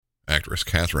actress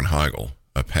Katherine Heigl,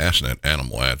 a passionate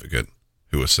animal advocate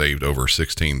who has saved over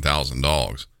 16,000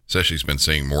 dogs, says she's been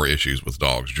seeing more issues with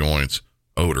dogs' joints,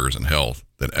 odors, and health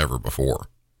than ever before.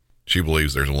 She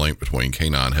believes there's a link between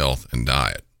canine health and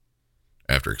diet.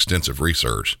 After extensive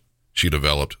research, she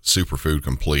developed Superfood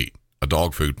Complete, a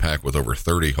dog food pack with over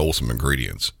 30 wholesome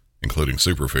ingredients, including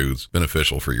superfoods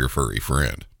beneficial for your furry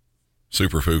friend.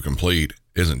 Superfood Complete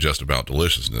isn't just about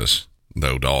deliciousness,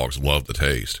 though dogs love the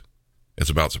taste. It's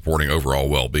about supporting overall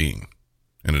well-being.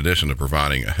 In addition to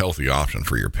providing a healthy option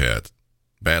for your pet,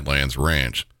 Badlands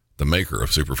Ranch, the maker of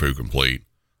Superfood Complete,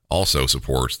 also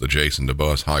supports the Jason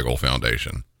DeBus Heigl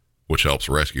Foundation, which helps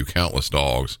rescue countless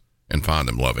dogs and find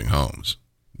them loving homes.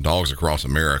 Dogs across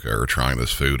America are trying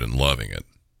this food and loving it.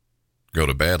 Go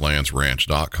to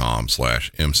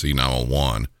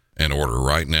badlandsranch.com/MC901 and order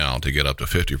right now to get up to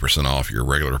 50% off your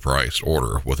regular priced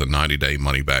order with a 90-day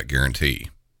money-back guarantee.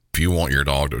 If you want your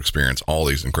dog to experience all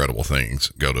these incredible things,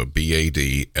 go to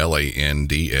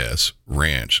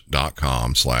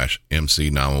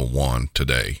badlandsranch.com/MC901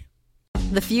 today.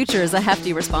 The future is a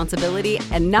hefty responsibility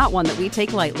and not one that we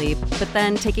take lightly, but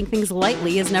then taking things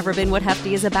lightly has never been what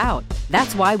Hefty is about.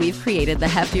 That's why we've created the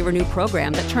Hefty Renew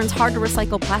program that turns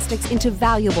hard-to-recycle plastics into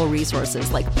valuable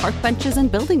resources like park benches and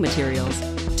building materials.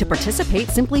 To participate,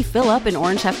 simply fill up an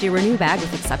orange Hefty Renew bag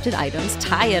with accepted items,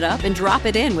 tie it up, and drop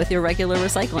it in with your regular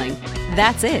recycling.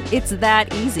 That's it. It's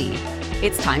that easy.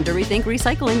 It's time to rethink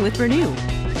recycling with Renew.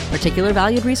 Particular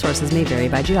valued resources may vary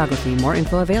by geography. More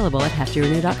info available at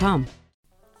heftyrenew.com.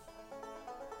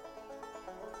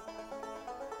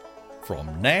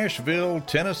 From Nashville,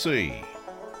 Tennessee,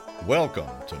 welcome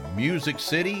to Music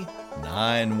City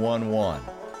 911.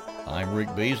 I'm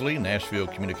Rick Beasley, Nashville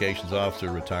Communications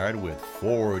Officer retired with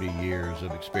 40 years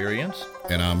of experience.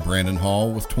 And I'm Brandon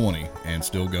Hall with 20 and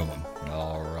still going.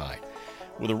 All right.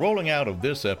 With the rolling out of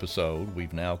this episode,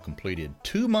 we've now completed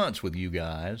 2 months with you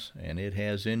guys, and it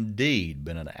has indeed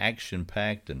been an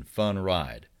action-packed and fun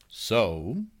ride.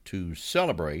 So, to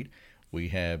celebrate, we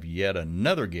have yet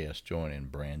another guest joining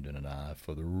Brandon and I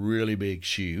for the really big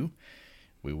shoe.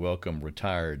 We welcome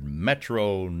retired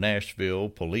Metro Nashville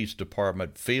Police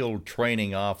Department Field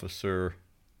Training Officer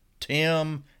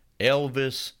Tim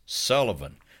Elvis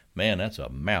Sullivan. Man, that's a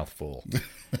mouthful.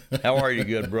 How are you,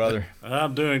 good brother?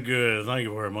 I'm doing good. Thank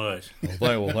you very much.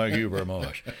 Well, thank you very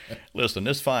much. Listen,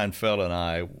 this fine fella and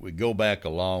I, we go back a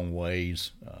long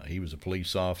ways. He was a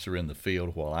police officer in the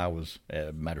field while I was,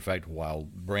 matter of fact, while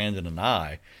Brandon and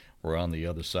I were on the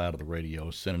other side of the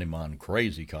radio sending him on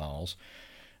crazy calls.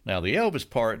 Now, the Elvis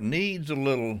part needs a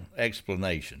little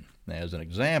explanation. As an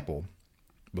example,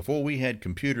 before we had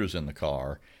computers in the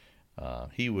car,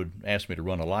 he would ask me to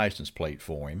run a license plate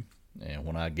for him, and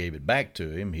when I gave it back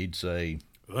to him, he'd say,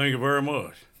 "Thank you very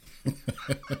much."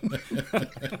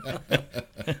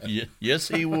 Yes,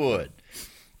 he would.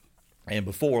 And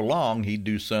before long, he'd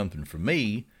do something for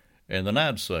me, and then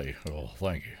I'd say, "Oh,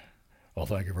 thank you. Oh,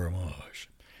 thank you very much."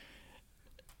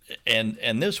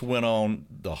 And this went on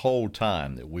the whole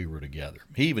time that we were together.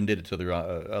 He even did it to the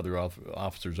other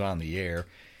officers on the air.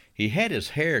 He had his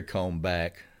hair combed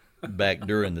back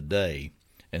during the day,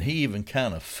 and he even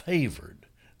kind of favored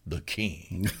the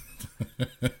king.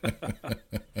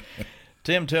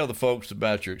 Tim, tell the folks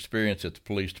about your experience at the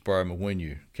police department, when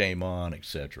you came on,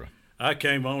 etc. I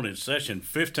came on in session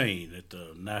 15 at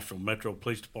the Nashville Metro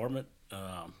Police Department.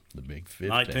 The big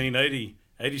 15.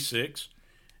 86,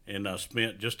 and I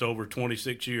spent just over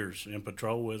 26 years in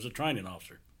patrol as a training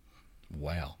officer.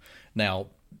 Wow. Now,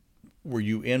 were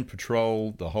you in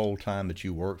patrol the whole time that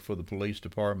you worked for the police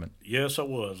department? Yes, I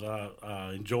was.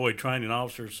 I enjoyed training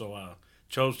officers, so I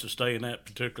chose to stay in that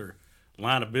particular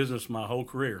line of business my whole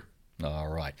career. All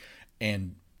right.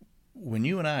 And when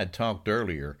you and I had talked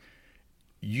earlier,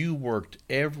 you worked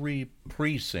every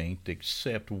precinct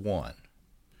except one.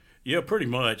 Yeah, pretty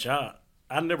much. I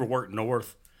never worked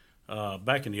north.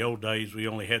 Back in the old days, we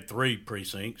only had 3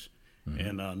 precincts.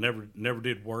 Mm-hmm. And never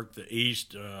did work the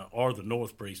east or the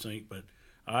north precinct, but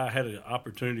I had an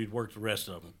opportunity to work the rest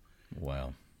of them.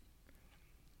 Wow.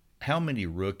 How many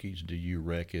rookies do you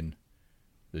reckon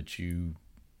that you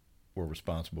were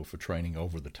responsible for training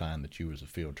over the time that you was a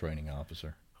field training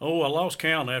officer? Oh, I lost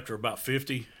count after about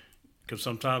 50, because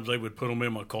sometimes they would put them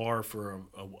in my car for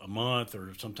a month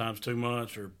or sometimes 2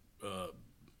 months, or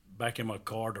back in my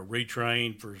car to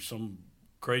retrain for some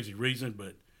crazy reason,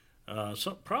 but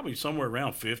probably somewhere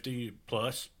around 50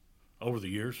 plus over the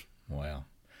years. Wow.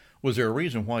 Was there a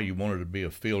reason why you wanted to be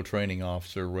a field training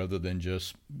officer rather than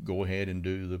just go ahead and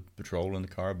do the patrol in the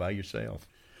car by yourself?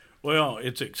 Well,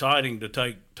 it's exciting to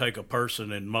take a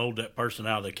person and mold that person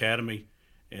out of the academy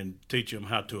and teach them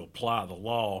how to apply the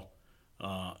law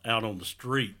out on the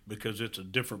street because it's a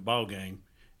different ball game.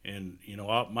 And, you know,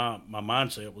 my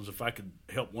mindset was if I could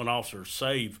help one officer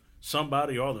save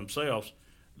somebody or themselves,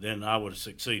 then I would have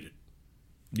succeeded.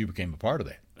 You became a part of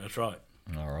that. That's right.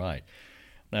 All right.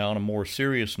 Now, on a more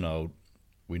serious note,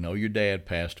 we know your dad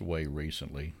passed away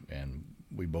recently, and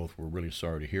we both were really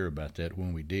sorry to hear about that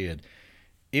when we did.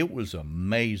 It was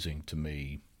amazing to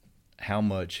me how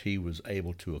much he was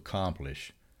able to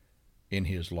accomplish in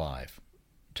his life.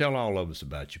 Tell all of us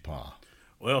about your pa.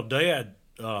 Well, Dad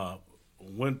fought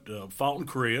in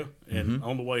Korea, and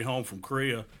on the way home from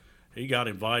Korea, he got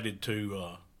invited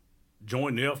to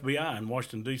join the FBI in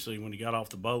Washington, D.C. when he got off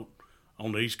the boat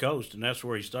on the East Coast, and that's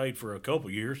where he stayed for a couple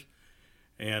of years.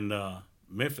 And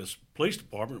Memphis Police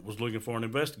Department was looking for an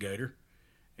investigator,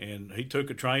 and he took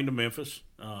a train to Memphis.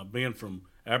 Being from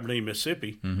Aberdeen,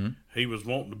 Mississippi, he was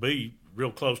wanting to be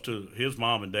real close to his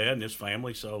mom and dad and his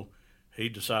family, so he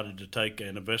decided to take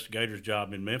an investigator's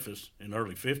job in Memphis in the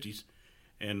early 50s,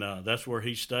 and that's where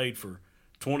he stayed for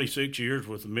 26 years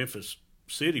with the Memphis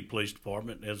City Police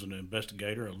Department as an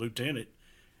investigator, a lieutenant,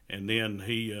 and then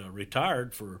he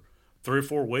retired for 3 or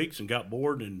 4 weeks and got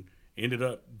bored and ended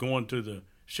up going to the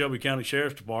Shelby County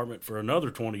Sheriff's Department for another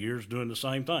 20 years doing the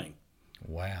same thing.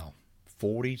 Wow.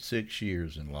 46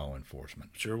 years in law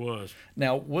enforcement. Sure was.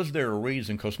 Now, was there a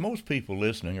reason? Because most people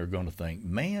listening are going to think,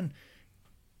 man,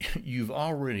 you've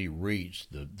already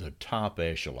reached the top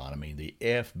echelon. I mean, the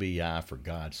FBI, for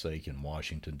God's sake, in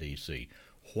Washington, D.C.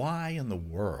 Why in the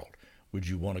world would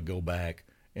you want to go back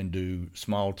and do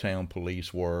small-town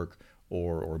police work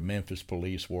or Memphis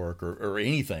police work or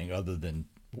anything other than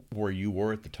where you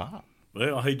were at the top?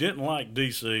 Well, he didn't like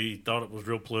D.C. He thought it was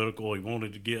real political. He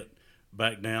wanted to get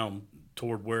back down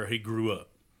toward where he grew up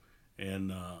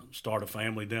and start a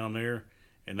family down there.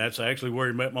 And that's actually where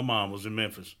he met my mom, was in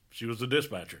Memphis. She was the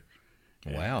dispatcher.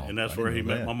 Wow. And that's where he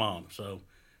met my mom. So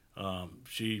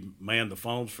she manned the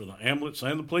phones for the ambulance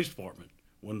and the police department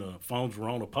when the phones were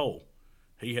on a pole.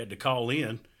 He had to call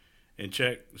in and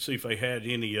check, see if they had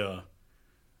any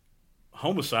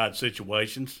homicide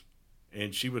situations,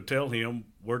 and she would tell him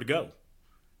where to go.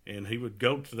 And he would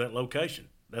go to that location.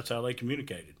 That's how they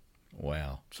communicated.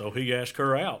 Wow. So he asked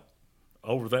her out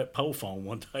over that pole phone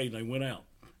one day, and they went out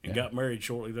and got married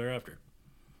shortly thereafter.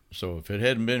 So if it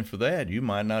hadn't been for that, you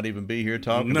might not even be here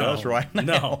talking to us right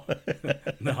now.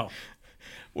 No.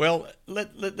 Well,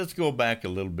 let's go back a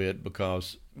little bit,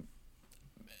 because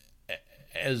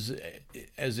as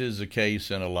is the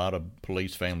case in a lot of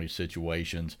police family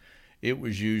situations, it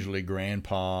was usually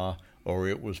grandpa or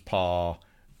it was pa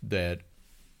that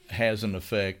has an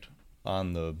effect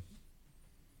on the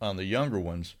younger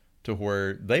ones to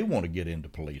where they want to get into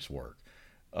police work.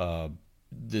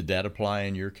 Did that apply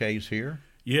in your case here?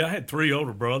 Yeah, I had 3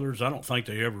 older brothers. I don't think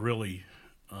they ever really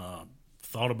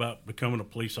thought about becoming a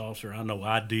police officer. I know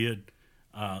I did.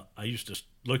 I used to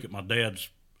look at my dad's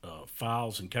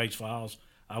files and case files.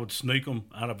 I would sneak them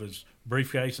out of his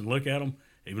briefcase and look at them,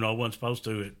 even though I wasn't supposed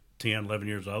to at 10, 11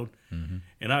 years old.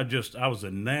 And I was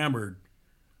enamored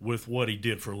with what he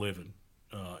did for a living,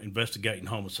 investigating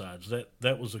homicides.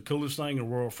 That was the coolest thing in the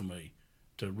world for me,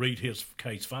 to read his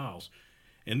case files.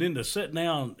 And then to sit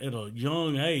down at a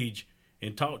young age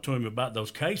and talk to him about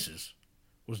those cases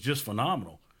was just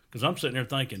phenomenal. Because I'm sitting there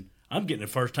thinking, I'm getting it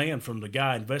firsthand from the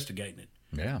guy investigating it.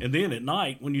 Yeah. And then at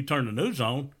night, when you turn the news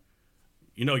on,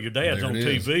 you know, your dad's on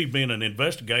TV being an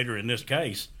investigator in this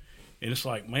case. And it's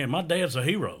like, man, my dad's a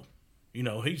hero. You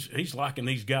know, he's locking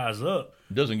these guys up.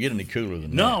 It doesn't get any cooler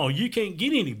than that. No, you can't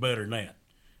get any better than that.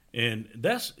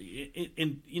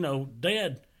 And you know,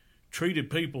 Dad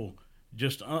treated people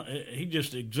he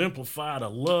just exemplified a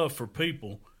love for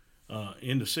people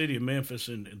in the city of Memphis,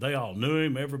 and they all knew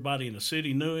him. Everybody in the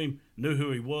city knew him, knew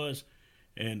who he was,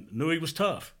 and knew he was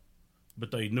tough,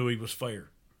 but they knew he was fair.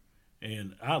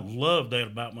 And I loved that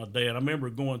about my dad. I remember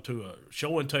going to a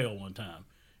show and tell one time.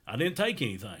 I didn't take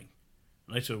anything.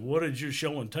 And they said, "What is your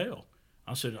show and tell?"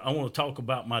 I said, "I want to talk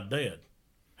about my dad.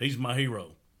 He's my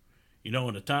hero." You know,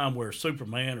 in a time where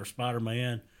Superman or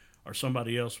Spider-Man or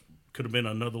somebody else could have been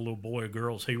another little boy or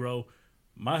girl's hero,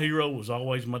 my hero was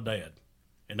always my dad.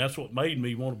 And that's what made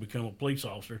me want to become a police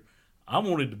officer. I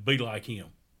wanted to be like him.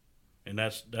 And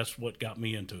that's what got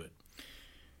me into it.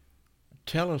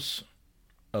 Tell us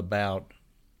about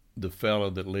the fellow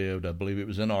that lived, I believe it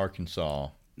was in Arkansas.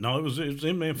 No, it was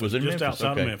in Memphis. Was it just Memphis?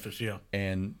 Outside Okay. of Memphis, yeah.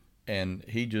 And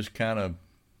he just kind of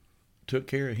took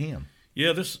care of him.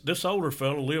 Yeah, this older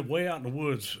fellow lived way out in the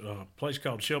woods, a place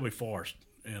called Shelby Forest.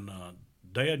 And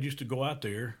Dad used to go out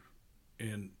there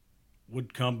and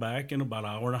would come back in about an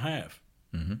hour and a half.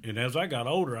 Mm-hmm. And as I got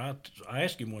older, I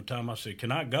asked him one time, I said,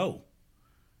 "Can I go?"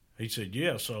 He said,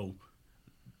 "Yeah." So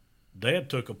Dad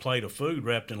took a plate of food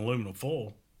wrapped in aluminum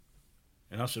foil,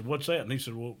 and I said, "What's that?" And he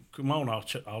said, "Well, come on,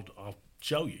 I'll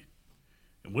show you."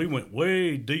 And we went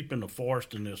way deep in the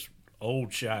forest in this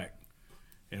old shack,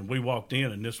 and we walked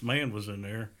in, and this man was in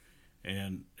there,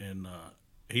 and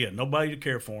he had nobody to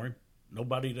care for him,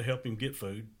 nobody to help him get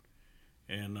food,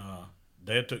 and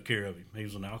Dad took care of him. He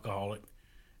was an alcoholic,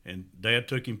 and Dad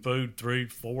took him food 3,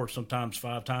 4, sometimes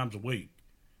 5 times a week.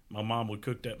 My mom would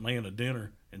cook that man a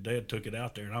dinner, and Dad took it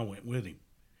out there, and I went with him,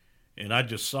 and I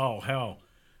just saw how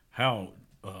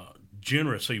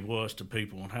generous he was to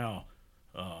people and how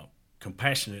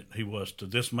compassionate he was to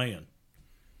this man.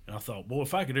 And I thought, boy,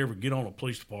 if I could ever get on a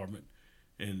police department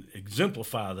and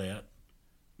exemplify that,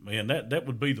 man, that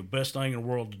would be the best thing in the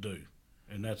world to do.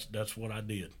 And that's what I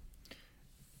did.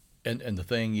 And the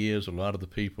thing is, a lot of the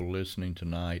people listening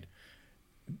tonight,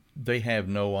 they have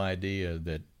no idea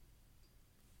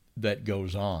that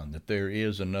goes on, that there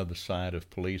is another side of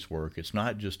police work. It's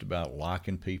not just about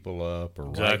locking people up or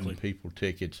writing people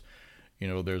tickets. You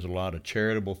know, there's a lot of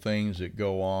charitable things that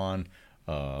go on.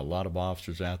 A lot of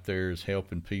officers out there is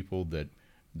helping people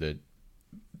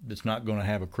that's not going to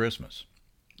have a Christmas.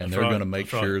 And they're going to make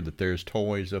sure that there's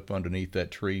toys up underneath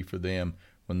that tree for them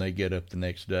when they get up the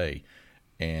next day.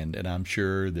 And I'm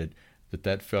sure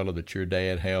that fella that your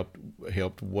dad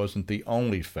helped wasn't the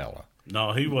only fella.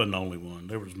 No, he wasn't the only one.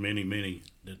 There was many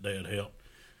that Dad helped.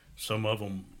 Some of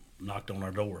them knocked on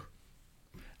our door.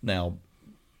 Now,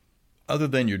 other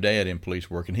than your dad in police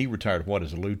work, and he retired, what,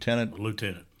 as a lieutenant? A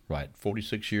lieutenant. Right,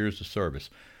 46 years of service.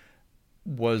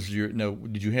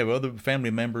 Did you have other family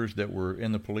members that were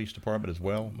in the police department as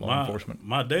well, law enforcement?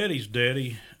 My daddy's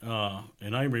daddy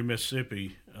in Amory,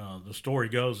 Mississippi, the story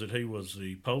goes that he was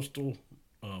the postal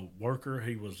worker.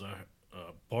 He was a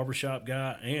barbershop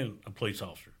guy and a police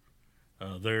officer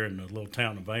there in the little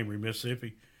town of Amory,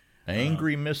 Mississippi.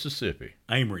 Mississippi.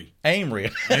 Amory. I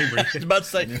was about to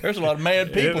say, there's a lot of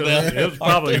mad people down there. It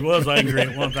probably was angry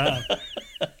at one time.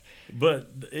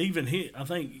 But even I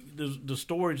think the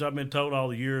stories I've been told all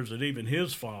the years that even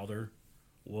his father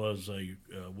was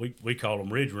we call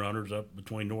them ridge runners up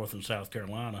between North and South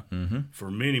Carolina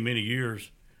for many years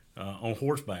on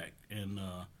horseback. And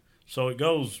so it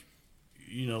goes,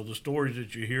 the stories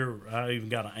that you hear. I even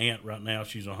got an aunt right now,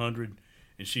 she's 100,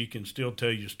 and she can still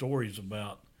tell you stories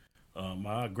about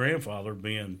my grandfather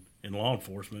being in law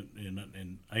enforcement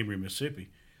in Amory, Mississippi.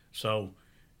 So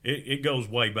it goes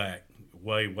way back.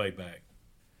 Way back.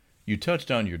 You touched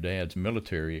on your dad's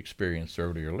military experience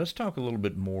earlier. Let's talk a little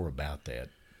bit more about that.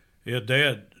 Yeah,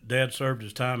 Dad served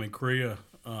his time in Korea.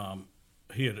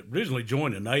 He had originally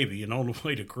joined the Navy, and on the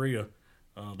way to Korea,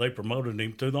 they promoted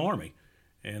him to the Army,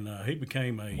 and he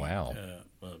became a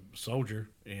soldier,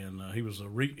 and he was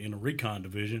in a recon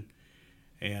division.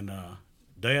 And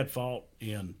Dad fought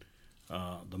in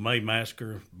the May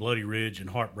Massacre, Bloody Ridge, and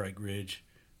Heartbreak Ridge,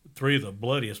 3 of the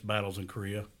bloodiest battles in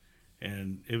Korea.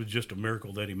 And it was just a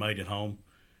miracle that he made it home.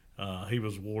 He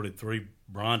was awarded 3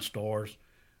 Bronze Stars.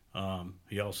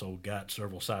 He also got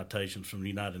several citations from the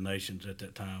United Nations at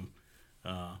that time.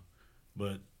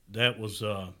 But that was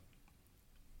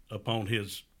upon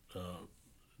his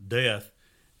death,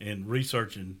 and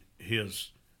researching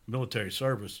his military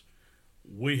service,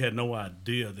 we had no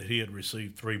idea that he had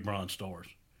received 3 Bronze Stars.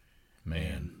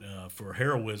 Man. And for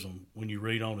heroism, when you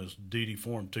read on his DD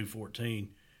Form 214,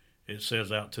 it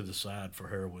says out to the side for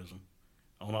heroism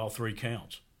on all 3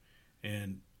 counts.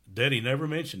 And Daddy never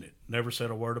mentioned it, never said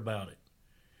a word about it.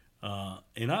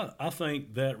 And I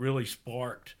think that really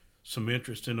sparked some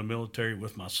interest in the military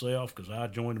with myself, because I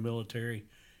joined the military.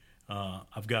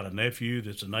 I've got a nephew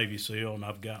that's a Navy SEAL, and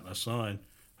I've got a son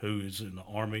who is in the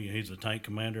Army, and he's a tank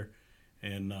commander.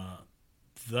 And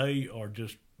they are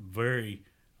just very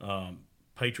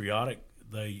patriotic.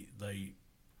 They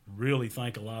really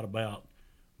think a lot about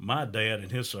my dad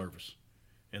and his service,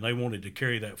 and they wanted to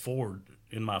carry that forward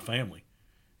in my family,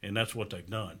 and that's what they've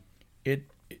done. It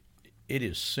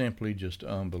is simply just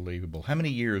unbelievable. How many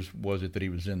years was it that he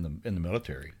was in the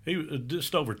military? He was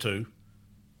just over 2.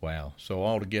 Wow. So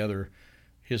altogether,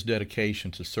 his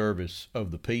dedication to service of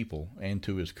the people and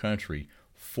to his country,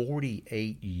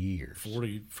 48 years.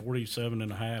 47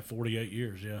 and a half, 48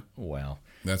 years, yeah. Wow.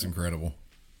 That's incredible.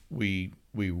 We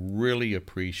really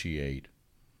appreciate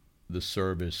the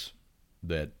service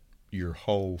that your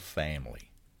whole family,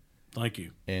 thank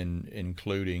you, and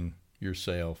including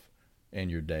yourself and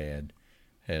your dad,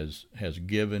 has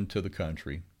given to the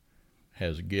country,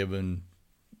 has given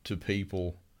to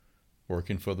people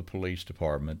working for the police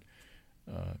department.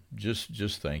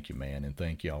 Just thank you, man, and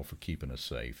thank y'all for keeping us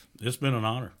safe. It's been an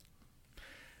honor.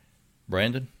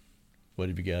 Brandon, what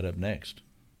have you got up next?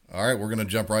 All right, we're going to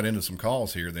jump right into some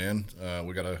calls here then.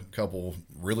 We got a couple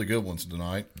really good ones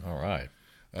tonight. All right.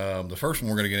 The first one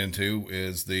we're going to get into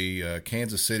is the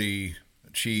Kansas City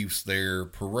Chiefs, their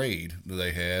parade that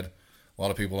they had. A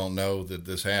lot of people don't know that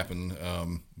this happened,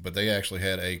 but they actually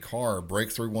had a car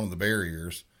break through one of the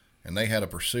barriers, and they had a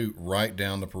pursuit right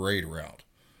down the parade route.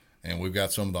 And we've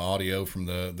got some of the audio from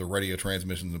the radio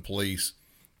transmissions of the police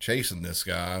chasing this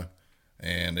guy,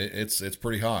 and it's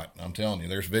pretty hot. I'm telling you,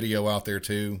 there's video out there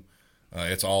too.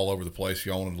 It's all over the place if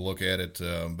y'all wanted to look at it,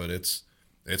 but it's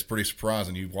pretty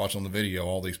surprising. You watch on the video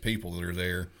all these people that are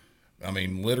there. I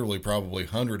mean, literally probably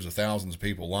hundreds of thousands of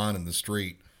people lining the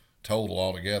street total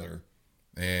altogether.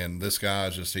 And this guy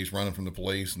is he's running from the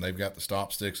police, and they've got the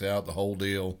stop sticks out, the whole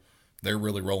deal. They're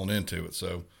really rolling into it.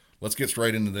 So let's get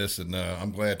straight into this, and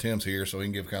I'm glad Tim's here so he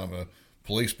can give kind of a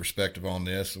police perspective on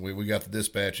this. We got the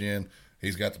dispatch in.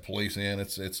 He's got the police in.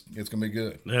 It's going to be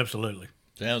good. Absolutely.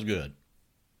 Sounds good.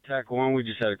 TAC 1, we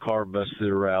just had a car bust through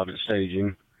the route at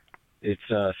staging. It's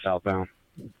southbound.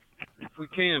 If we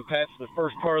can, pass the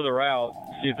first part of the route,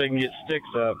 see if they can get sticks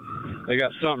up. They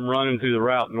got something running through the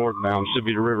route northbound. Should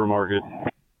be the River Market.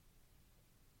 Yep,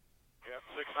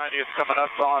 690 is coming up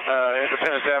on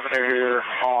Independence Avenue here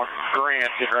on Grant,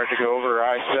 getting ready to go over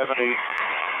I-70.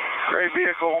 Gray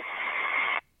vehicle.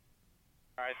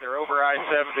 All right, they're over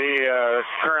I-70,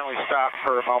 currently stopped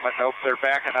for a moment. Nope, they're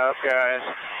backing up, guys.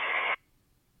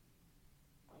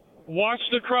 Watch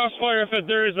the crossfire if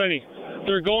there is any.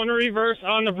 They're going to reverse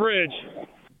on the bridge.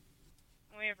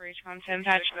 We have reached from 10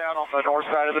 patch. Down on the north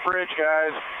side of the bridge,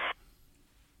 guys.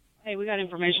 Hey, we got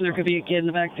information there could be a kid in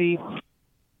the back seat.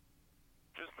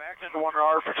 Just backed into one of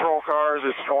our patrol cars.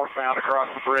 It's northbound across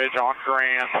the bridge on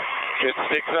Grand. It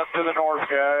sticks up to the north,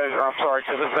 guys. Or I'm sorry,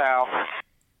 to the south.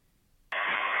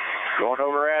 Going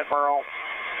over Admiral.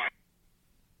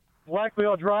 Black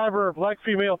male driver, black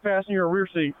female passenger rear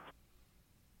seat.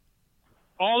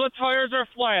 All the tires are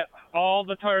flat. All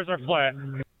the tires are flat.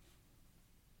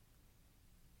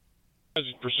 Is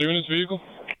he pursuing this vehicle?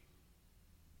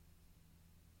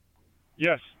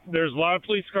 Yes, there's a lot of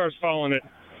police cars following it.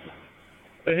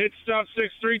 The hit stop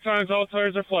 3 times, all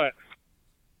tires are flat.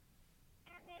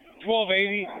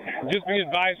 1280, just be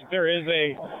advised that there is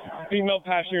a female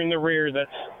passenger in the rear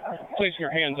that's placing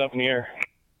her hands up in the air.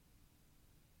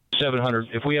 700,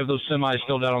 if we have those semis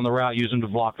still down on the route, use them to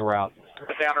block the route.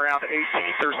 Down around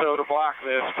 18th or so to block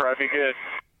this, probably good.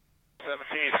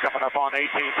 17th coming up on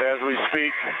 18th as we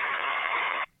speak.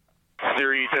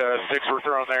 Series 6 were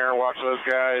thrown there, watch those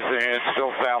guys, and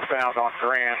still southbound on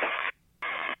Grand.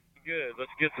 Good,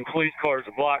 let's get some police cars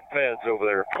to block pads over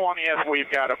there. 20th, we've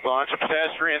got a bunch of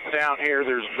pedestrians down here.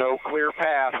 There's no clear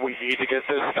path. We need to get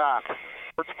this stopped.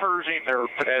 It's Pershing. There are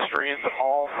pedestrians on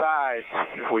all sides.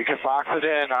 If we can box it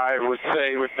in, I would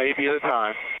say it may be the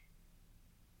time.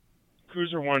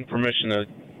 Cruiser 1, permission to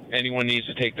anyone needs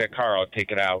to take that car, I'll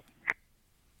take it out.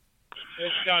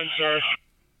 It's done, sir.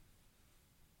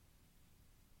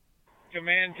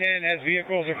 Command 10 has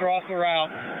vehicles across the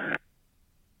route.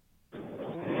 All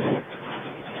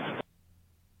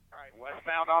right,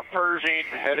 westbound on Pershing,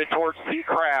 headed towards the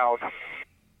crowd. All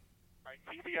right,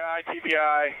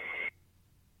 TBI.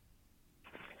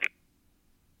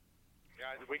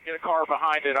 Guys, if we can get a car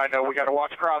behind it, I know we got to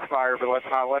watch crossfire, but let's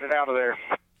not let it out of there.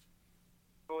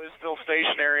 Is still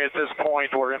stationary at this point.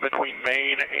 We're in between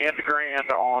Main and Grand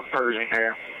on Pershing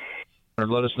here.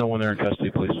 Let us know when they're in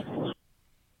custody, please.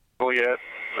 Well, yet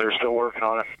they're still working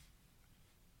on it.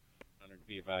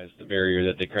 Be advised, the barrier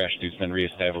that they crashed through has been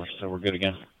reestablished, so we're good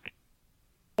again.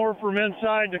 More from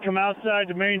inside to come outside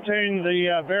to maintain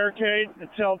the barricade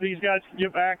until these guys can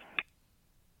get back.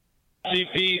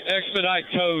 CP, expedite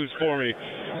tows for me.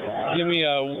 Give me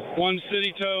 1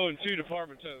 city tow and 2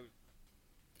 department tows.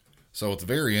 So at the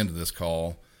very end of this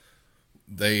call,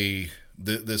 this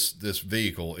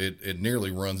vehicle, it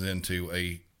nearly runs into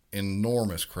a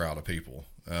enormous crowd of people.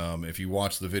 If you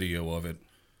watch the video of it,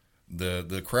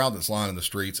 the crowd that's lining the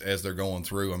streets as they're going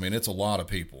through, I mean, it's a lot of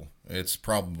people. It's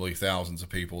probably thousands of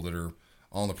people that are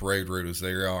on the parade route as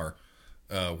they are,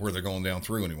 where they're going down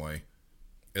through anyway.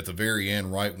 At the very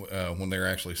end, right when they're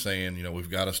actually saying, you know,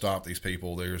 we've got to stop these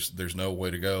people. There's no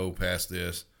way to go past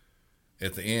this.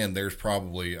 At the end, there's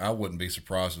probably, I wouldn't be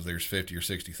surprised if there's 50 or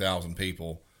 60,000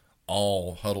 people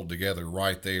all huddled together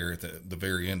right there at the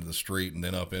very end of the street and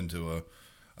then up into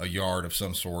a yard of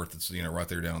some sort that's, you know, right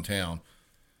there downtown.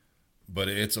 But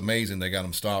it's amazing they got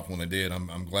them stopped when they did.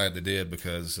 I'm glad they did,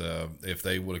 because if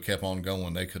they would have kept on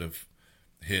going, they could have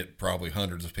hit probably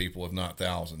hundreds of people, if not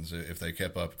thousands, if they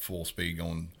kept up at full speed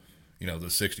going, you know, the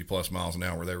 60 plus miles an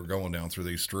hour they were going down through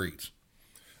these streets.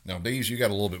 Now, Bees, you got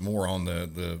a little bit more on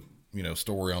the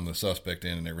story on the suspect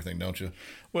end and everything, don't you?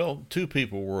 Well, 2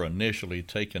 people were initially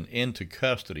taken into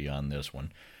custody on this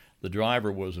one. The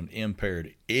driver was an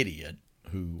impaired idiot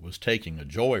who was taking a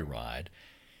joyride.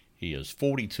 He is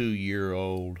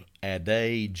 42-year-old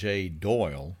Ade J.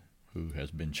 Doyle, who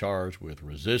has been charged with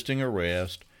resisting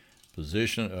arrest,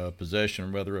 possession of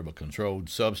a controlled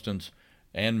substance,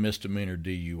 and misdemeanor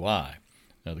DUI.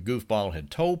 Now, the goofball had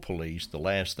told police the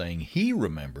last thing he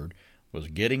remembered was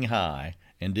getting high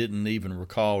and didn't even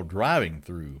recall driving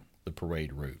through the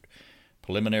parade route.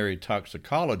 Preliminary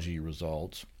toxicology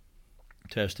results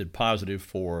tested positive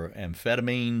for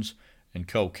amphetamines and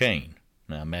cocaine.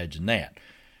 Now, imagine that.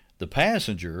 The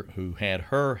passenger, who had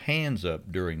her hands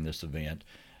up during this event,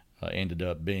 ended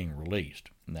up being released.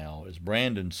 Now, as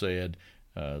Brandon said,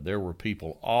 there were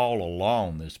people all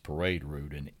along this parade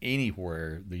route, and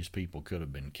anywhere these people could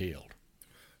have been killed.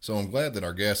 So I'm glad that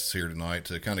our guest is here tonight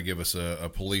to kind of give us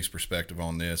a police perspective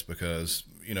on this, because,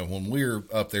 when we're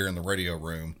up there in the radio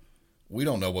room, we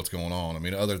don't know what's going on. I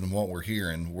mean, other than what we're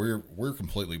hearing, we're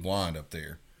completely blind up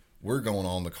there. We're going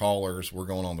on the callers, we're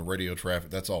going on the radio traffic.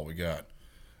 That's all we got.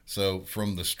 So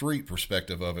from the street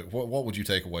perspective of it, what would you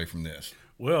take away from this?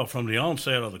 Well, from the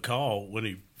onset of the call, when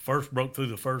he first broke through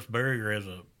the first barrier as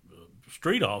a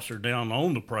street officer down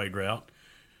on the parade route,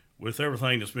 with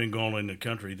everything that's been going on in the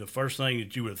country, the first thing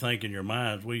that you would think in your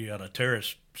mind is we got a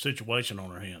terrorist situation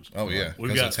on our hands. Oh, yeah.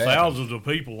 We've got thousands of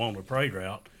people on the parade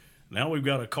route. Now we've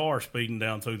got a car speeding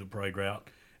down through the parade route.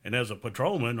 And as a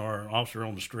patrolman or an officer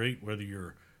on the street, whether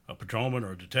you're a patrolman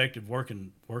or a detective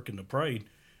working the parade,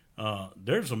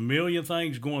 there's a million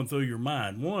things going through your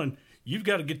mind. One, you've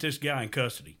got to get this guy in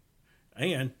custody.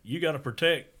 And you got to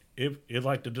protect, if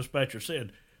like the dispatcher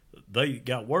said, they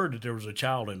got word that there was a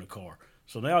child in the car.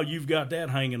 So now you've got that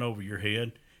hanging over your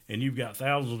head, and you've got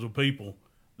thousands of people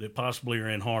that possibly are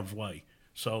in harm's way.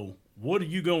 So what are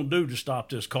you going to do to stop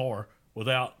this car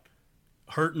without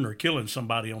hurting or killing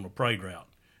somebody on the parade route?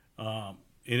 And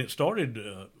it started,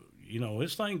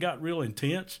 this thing got real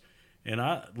intense. And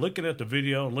looking at the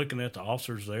video and looking at the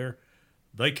officers there,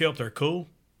 they kept their cool.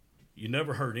 You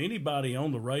never heard anybody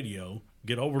on the radio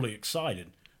get overly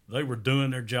excited. They were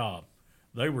doing their job.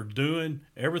 They were doing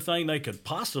everything they could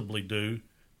possibly do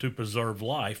to preserve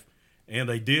life, and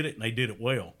they did it, and they did it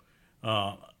well.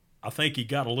 I think he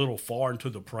got a little far into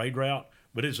the parade route,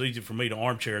 but it's easy for me to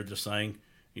armchair this thing,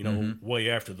 way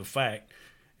after the fact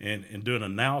and do an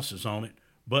analysis on it.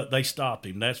 But they stopped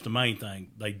him. That's the main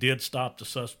thing. They did stop the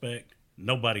suspect.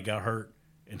 Nobody got hurt,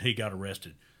 and he got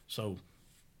arrested. So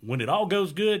when it all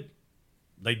goes good,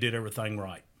 they did everything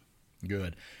right.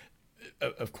 Good.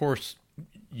 Of course,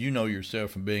 you know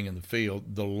yourself from being in the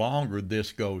field, the longer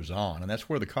this goes on, and that's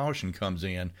where the caution comes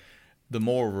in, the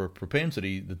more of a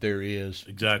propensity that there is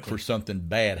for something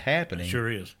bad happening.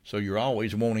 Sure is. So you're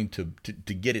always wanting to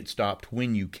get it stopped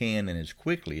when you can and as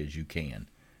quickly as you can.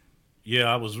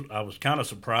 Yeah, I was kind of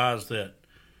surprised that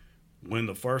when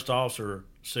the first officer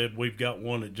said we've got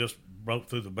one that just broke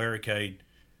through the barricade,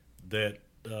 that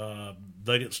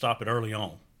they didn't stop it early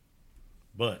on.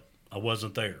 But I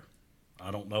wasn't there. I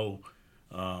don't know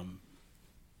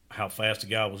how fast the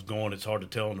guy was going. It's hard to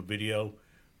tell on the video.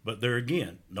 But there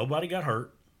again, nobody got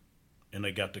hurt, and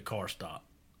they got the car stopped.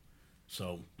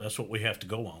 So that's what we have to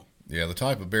go on. Yeah, the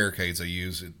type of barricades they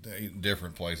use at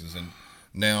different places. And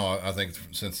now I think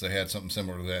since they had something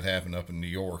similar to that happen up in New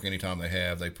York, anytime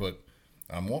they put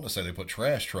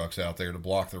trash trucks out there to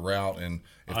block the route. And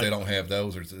if they don't have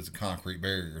those, it's a concrete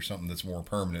barrier or something that's more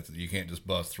permanent that you can't just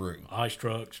bust through. Ice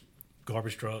trucks,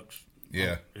 garbage trucks.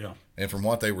 Yeah. Yeah. And from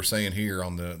what they were saying here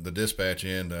on the dispatch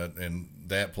end, and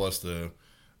that plus the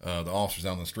officers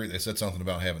down the street, they said something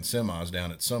about having semis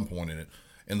down at some point in it.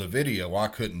 In the video, I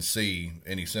couldn't see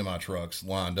any semi trucks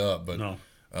lined up, but no.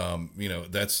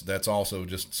 That's also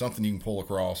just something you can pull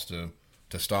across to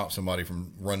stop somebody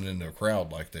from running into a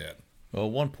crowd like that. Well,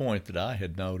 one point that I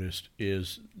had noticed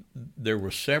is there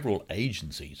were several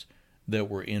agencies that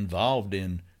were involved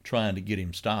in trying to get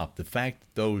him stopped. The fact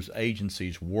that those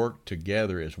agencies worked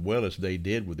together as well as they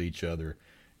did with each other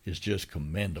is just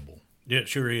commendable. Yeah, it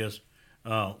sure is.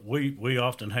 We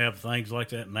often have things like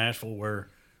that in Nashville where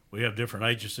we have different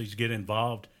agencies get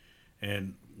involved,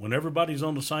 and when everybody's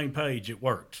on the same page, it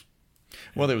works.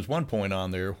 Well, there was one point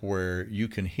on there where you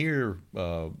can hear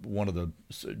sound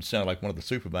like one of the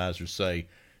supervisors say,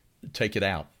 take it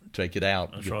out.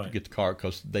 That's right. Get the car,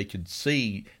 because they could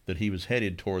see that he was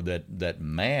headed toward that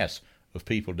mass of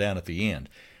people down at the end.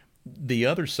 The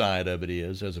other side of it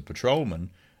is, as a patrolman,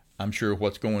 I'm sure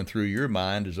what's going through your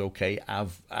mind is, okay,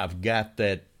 I've got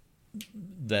that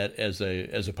as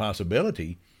a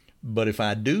possibility, but if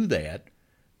I do that,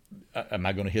 am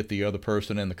I going to hit the other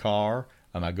person in the car?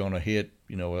 Am I going to hit,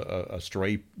 a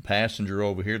stray passenger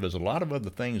over here? There's a lot of other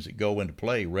things that go into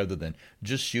play rather than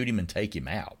just shoot him and take him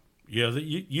out. Yeah,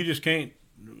 you just can't,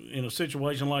 in a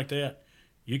situation like that,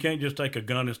 you can't just take a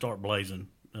gun and start blazing.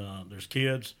 There's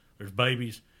kids, there's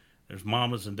babies, there's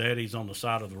mamas and daddies on the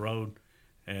side of the road,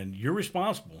 and you're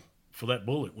responsible for that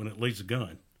bullet when it leaves the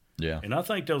gun. Yeah. And I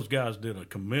think those guys did a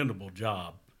commendable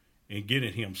job in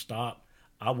getting him stopped.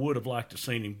 I would have liked to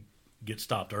seen him get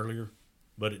stopped earlier,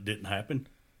 but it didn't happen.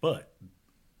 But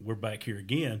we're back here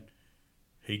again.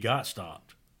 He got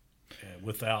stopped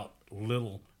without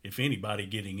little, if anybody,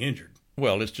 getting injured.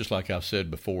 Well, it's just like I've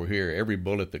said before here. Every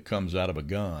bullet that comes out of a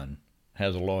gun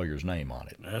has a lawyer's name on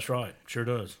it. That's right. Sure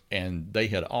does. And they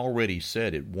had already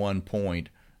said at one point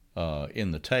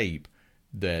in the tape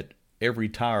that every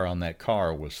tire on that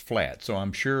car was flat. So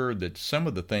I'm sure that some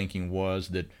of the thinking was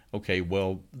that, okay,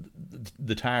 well,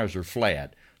 the tires are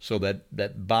flat, so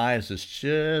that buys us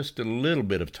just a little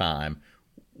bit of time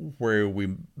where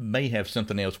we may have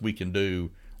something else we can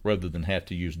do rather than have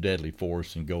to use deadly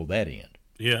force and go that end.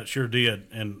 Yeah, it sure did.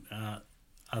 And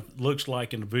it looks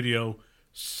like in the video,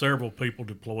 several people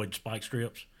deployed spike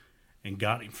strips and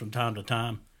got him from time to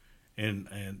time.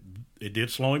 And it did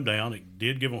slow him down. It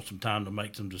did give him some time to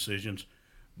make some decisions.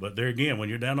 But there again, when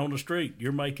you're down on the street,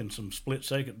 you're making some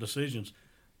split-second decisions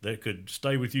that could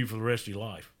stay with you for the rest of your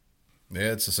life.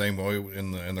 Yeah, it's the same way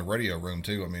in the radio room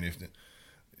too. I mean, if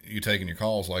you taking your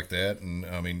calls like that, and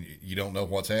I mean, you don't know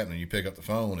what's happening, you pick up the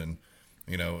phone, and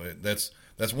that's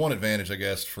one advantage, I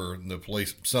guess, for the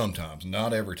police. Sometimes,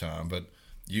 not every time, but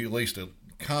you at least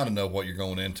kind of know what you're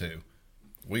going into.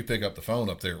 We pick up the phone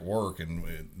up there at work, and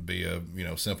it'd be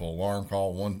a simple alarm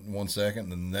call, 1 second,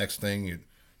 and then the next thing you're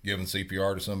giving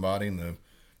CPR to somebody, and the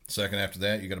second after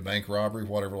that you got a bank robbery,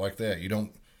 whatever like that.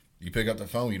 You pick up the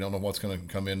phone, you don't know what's going to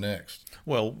come in next.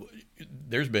 Well,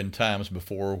 there's been times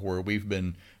before where we've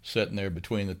been sitting there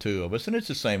between the two of us, and it's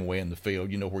the same way in the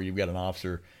field, where you've got an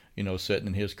officer, sitting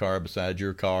in his car beside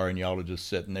your car, and y'all are just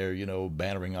sitting there,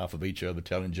 bantering off of each other,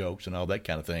 telling jokes and all that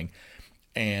kind of thing.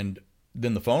 And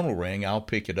then the phone will ring, I'll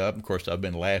pick it up. Of course, I've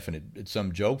been laughing at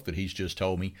some joke that he's just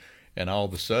told me, and all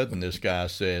of a sudden this guy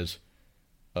says,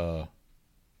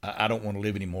 I don't want to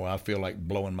live anymore. I feel like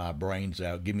blowing my brains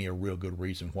out. Give me a real good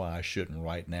reason why I shouldn't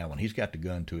right now. And he's got the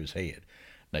gun to his head.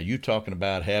 Now, you talking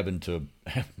about having to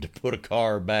put a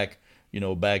car back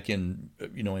in,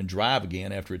 and drive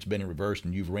again after it's been in reverse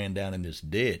and you've ran down in this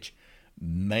ditch.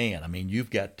 Man, I mean,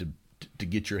 you've got to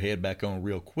get your head back on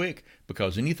real quick,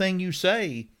 because anything you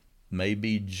say may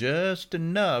be just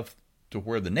enough to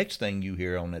where the next thing you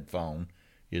hear on that phone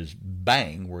is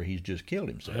bang, where he's just killed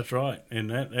himself. That's right. And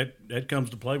that comes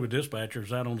to play with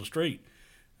dispatchers out on the street,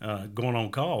 going on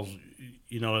calls.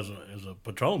 As a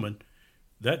patrolman,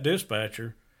 that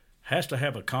dispatcher has to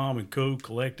have a calm and cool,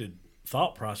 collected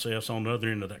thought process on the other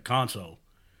end of that console,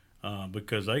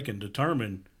 because they can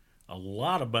determine a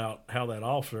lot about how that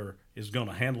officer is going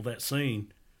to handle that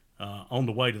scene on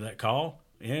the way to that call.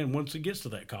 And once it gets to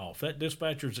that call, if that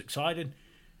dispatcher is excited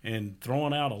and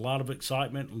throwing out a lot of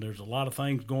excitement and there's a lot of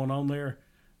things going on there,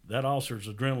 that officer's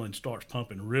adrenaline starts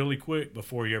pumping really quick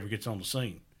before he ever gets on the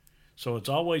scene. So it's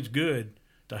always good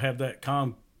to have that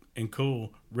calm and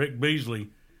cool Rick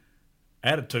Beasley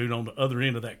attitude on the other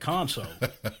end of that console.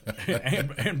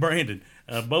 and Brandon,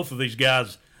 both of these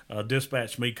guys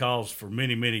dispatched me calls for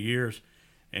many, many years,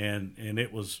 and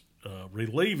it was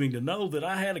relieving to know that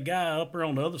I had a guy up there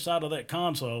on the other side of that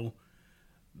console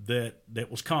that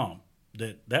was calm.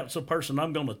 That's a person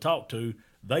I'm going to talk to.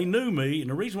 They knew me, and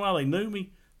the reason why they knew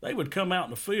me, they would come out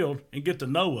in the field and get to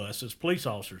know us as police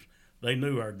officers. They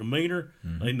knew our demeanor.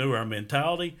 Mm-hmm. They knew our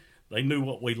mentality. They knew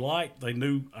what we liked. They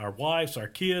knew our wives, our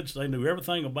kids. They knew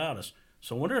everything about us.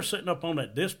 So when they're sitting up on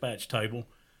that dispatch table,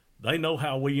 they know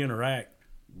how we interact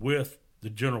with the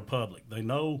general public. They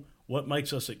know what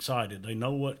makes us excited. They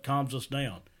know what calms us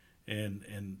down.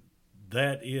 And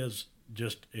that is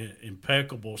just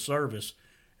impeccable service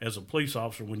as a police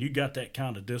officer when you got that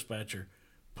kind of dispatcher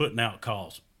putting out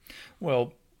calls.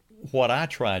 Well, what I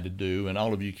tried to do, and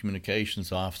all of you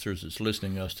communications officers that's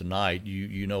listening to us tonight,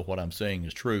 you know what I'm saying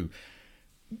is true.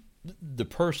 The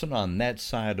person on that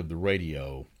side of the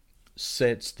radio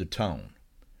sets the tone.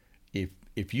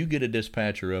 If you get a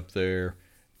dispatcher up there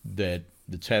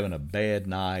that's having a bad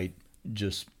night,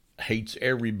 just hates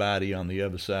everybody on the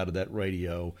other side of that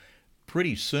radio,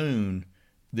 pretty soon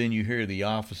then you hear the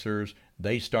officers,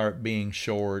 they start being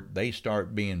short, they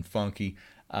start being funky.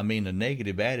 I mean, a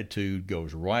negative attitude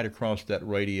goes right across that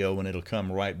radio, and it'll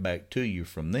come right back to you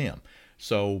from them.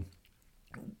 So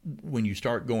when you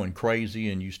start going crazy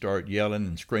and you start yelling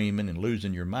and screaming and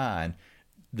losing your mind,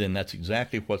 then that's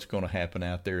exactly what's going to happen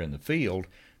out there in the field,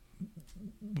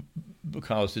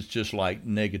 because it's just like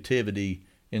negativity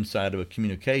inside of a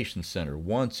communication center.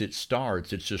 Once it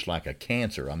starts, it's just like a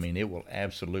cancer. I mean, it will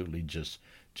absolutely just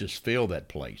fill that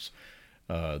place.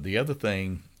 The other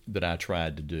thing that I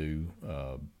tried to do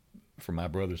for my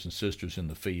brothers and sisters in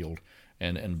the field,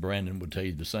 and Brandon would tell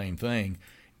you the same thing,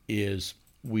 is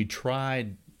we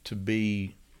tried to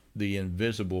be the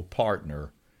invisible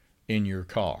partner in your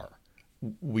car.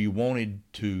 We wanted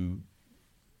to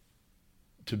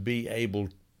be able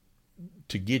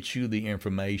to get you the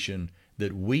information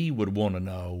that we would want to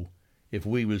know if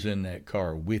we was in that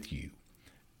car with you.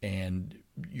 And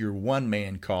your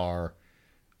one-man car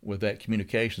with that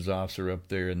communications officer up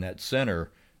there in that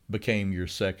center became your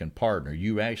second partner.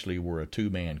 You actually were a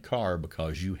two-man car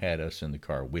because you had us in the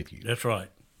car with you. That's right.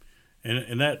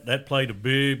 And that played a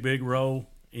big role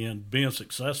in being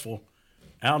successful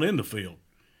out in the field.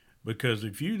 Because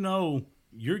if you know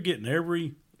you're getting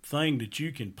everything that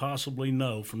you can possibly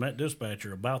know from that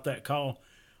dispatcher about that call,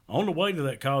 on the way to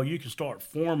that call, you can start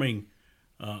forming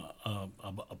a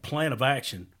plan of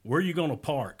action. Where are you going to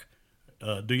park?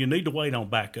 Do you need to wait on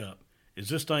backup? Is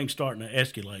this thing starting to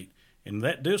escalate? And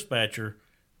that dispatcher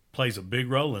plays a big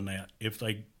role in that. If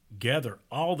they gather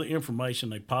all the information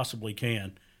they possibly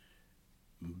can,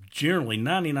 generally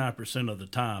 99% of the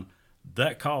time,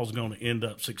 that call is going to end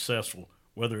up successful,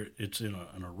 whether it's in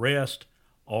an arrest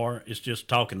or it's just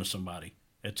talking to somebody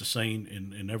at the scene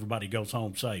and everybody goes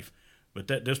home safe. But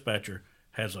that dispatcher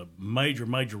has a major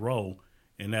role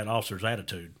in that officer's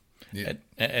attitude. Yeah.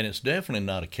 And it's definitely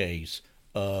not a case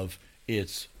of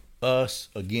it's us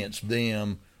against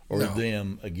them or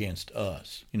them against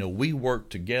us. You know, we work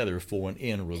together for an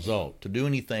end result. To do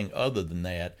anything other than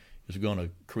that is going to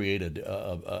create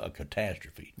a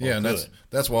catastrophe. Yeah, and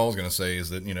that's what I was going to say is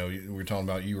that, you know, we were talking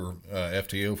about you were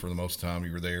FTO for the most of the time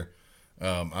you were there.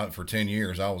 For 10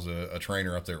 years, I was a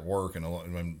trainer up there at work,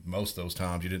 and most of those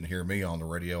times you didn't hear me on the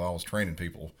radio. I was training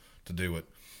people to do it,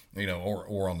 you know,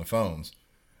 or on the phones.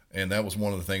 And that was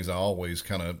one of the things I always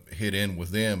kind of hit in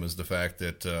with them is the fact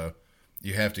that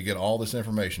you have to get all this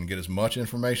information, get as much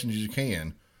information as you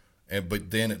can, but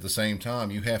then at the same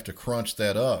time you have to crunch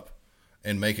that up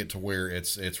and make it to where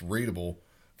it's readable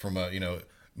from a, you know,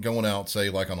 going out, say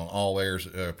like on an all airs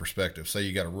perspective. Say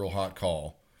you got a real hot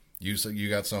call. You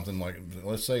got something like,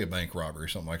 let's say a bank robbery or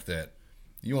something like that.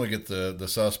 You want to get the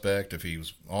suspect, if he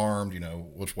was armed, you know,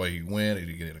 which way he went, did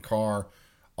he get in a car,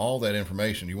 all that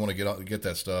information. You want to get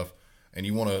that stuff, and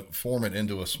you want to form it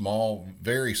into a small,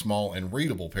 very small and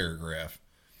readable paragraph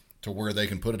to where they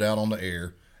can put it out on the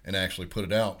air and actually put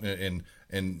it out and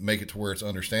make it to where it's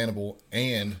understandable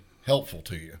and helpful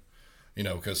to you. You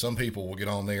know, because some people will get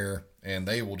on there and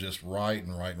they will just write,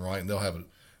 and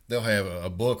they'll have a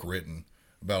book written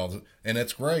about all the, and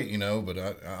that's great, you know, but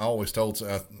I always told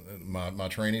my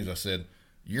trainees, I said,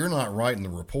 you're not writing the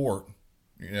report.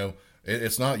 You know,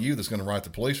 it's not you that's going to write the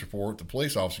police report. The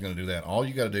police officer is going to do that. All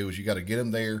you got to do is you got to get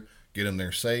them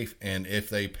there safe, and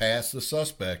if they pass the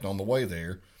suspect on the way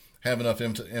there, have enough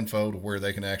info to where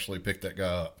they can actually pick that guy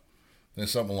up.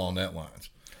 There's something along that lines.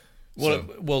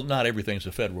 Well, not everything's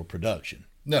a federal production.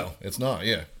 No, it's not.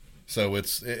 Yeah. So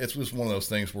it's just one of those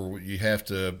things where you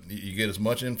get as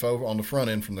much info on the front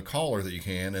end from the caller that you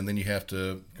can, and then you have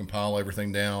to compile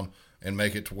everything down and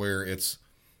make it to where it's,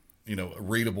 you know,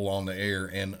 readable on the air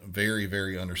and very,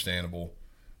 very understandable.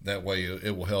 That way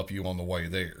it will help you on the way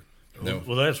there.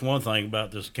 Well, that's one thing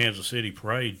about this Kansas City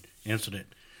parade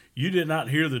incident. You did not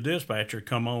hear the dispatcher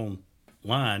come on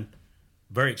line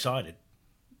very excited,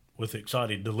 with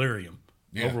excited delirium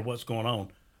over what's going on.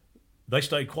 They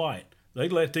stayed quiet. They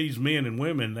let these men and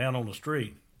women down on the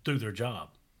street do their job.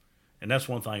 And that's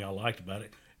one thing I liked about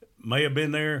it. May have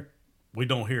been there. We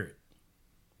don't hear it.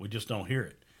 We just don't hear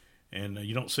it. And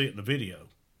you don't see it in the video.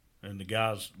 And the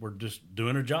guys were just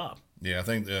doing their job. Yeah, I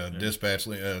think dispatch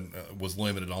was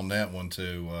limited on that one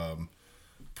to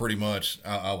pretty much,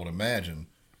 I would imagine,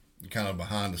 kind of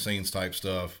behind the scenes type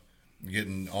stuff,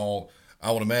 getting all... I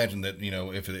would imagine that, you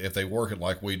know, if they work it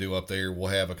like we do up there, we'll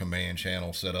have a command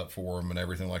channel set up for them and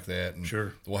everything like that. And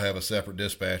sure. We'll have a separate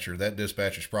dispatcher. That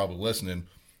dispatcher's probably listening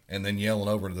and then yelling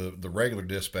over to the regular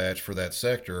dispatch for that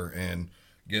sector and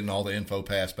getting all the info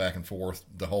passed back and forth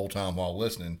the whole time while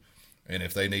listening. And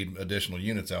if they need additional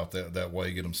units out that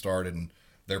way, get them started. And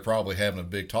they're probably having a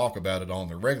big talk about it on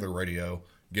their regular radio,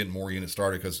 getting more units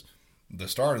started, because the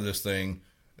start of this thing,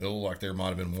 it looked like there might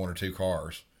have been one or two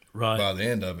cars. Right. By the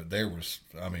end of it, there was,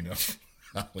 I mean,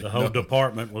 the whole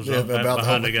department was up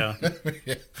behind the guy.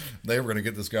 Yeah, they were going to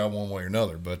get this guy one way or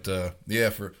another. But,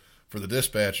 for the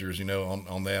dispatchers, you know,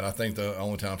 on that, I think the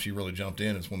only time she really jumped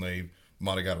in is when they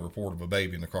might have got a report of a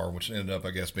baby in the car, which ended up,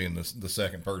 I guess, being the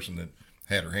second person that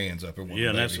had her hands up. Yeah,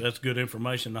 and that's good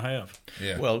information to have.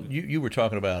 Yeah. Well, you were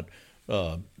talking about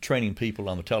training people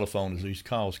on the telephone as these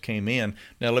calls came in.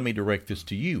 Now, let me direct this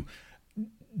to you.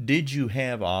 Did you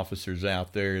have officers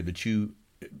out there that you,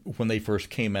 when they first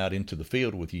came out into the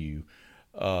field with you,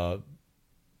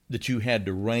 that you had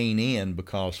to rein in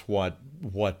because what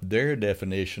their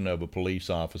definition of a police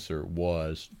officer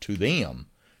was to them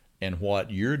and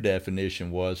what your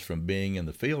definition was from being in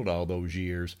the field all those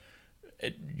years,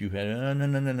 you had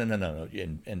no,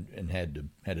 and had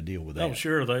to deal with that? Oh,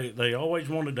 sure. They always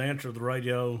wanted to answer the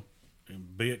radio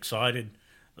and be excited.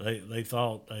 They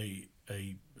thought a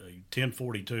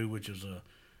 1042, which is a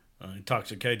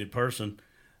intoxicated person,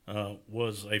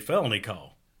 was a felony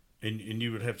call. And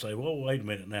you would have to say, well, wait a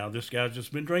minute now, this guy's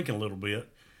just been drinking a little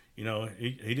bit. You know,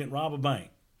 he didn't rob a bank.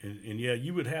 And yeah,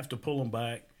 you would have to pull them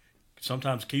back,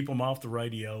 sometimes keep them off the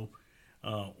radio.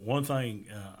 One thing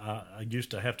I used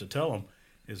to have to tell them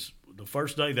is the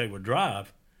first day they would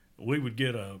drive, we would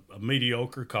get a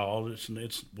mediocre call.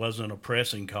 It wasn't a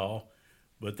pressing call,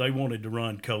 but they wanted to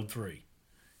run code 3.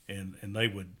 And they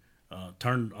would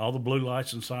turn all the blue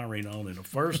lights and siren on. And the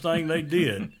first thing they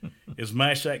did is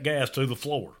mash that gas to the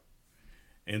floor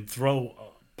and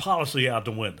throw policy out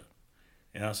the window.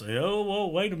 And I say, oh,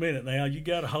 wait a minute now. You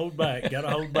got to hold back. Got to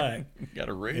hold back. Got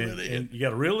to reel it in. And you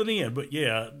got to reel it in. But,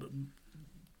 yeah,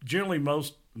 generally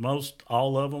most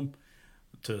all of them,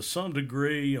 to some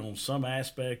degree, on some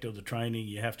aspect of the training,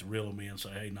 you have to reel them in and say,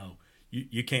 hey, no,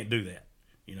 you can't do that.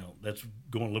 You know, that's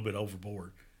going a little bit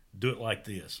overboard. Do it like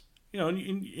this. You know, and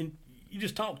you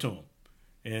just talk to them.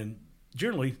 And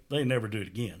generally, they never do it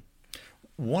again.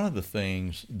 One of the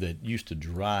things that used to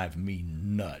drive me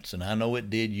nuts, and I know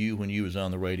it did you when you was on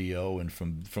the radio and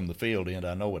from the field end,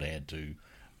 I know it had to,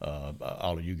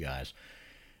 all of you guys.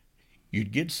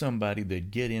 You'd get somebody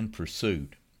that'd get in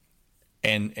pursuit,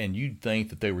 and you'd think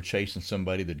that they were chasing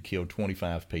somebody that killed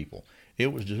 25 people.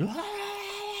 It was just,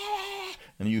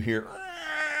 and you hear,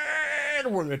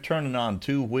 where they're turning on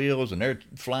 2 wheels and they're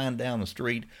flying down the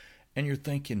street, and you're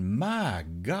thinking, my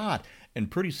God. And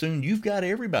pretty soon you've got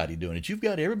everybody doing it. You've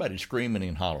got everybody screaming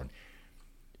and hollering.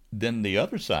 Then the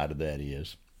other side of that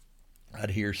is, I'd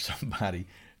hear somebody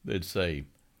that'd say,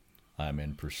 I'm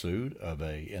in pursuit of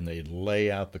and they'd lay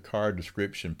out the car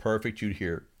description perfect. You'd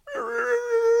hear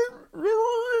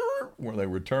where they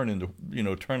were turning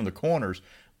the corners,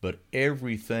 but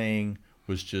everything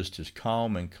was just as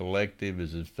calm and collective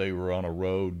as if they were on a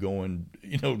road going,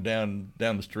 down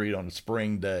the street on a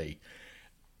spring day.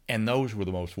 And those were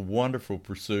the most wonderful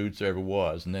pursuits there ever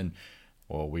was. And then,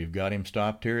 well, we've got him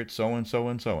stopped here at so-and-so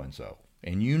and so-and-so.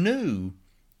 And you knew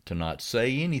to not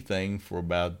say anything for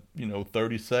about,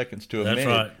 30 seconds to a minute.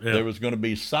 Right, yeah. There was going to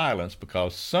be silence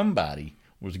because somebody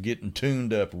was getting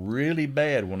tuned up really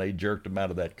bad when they jerked him out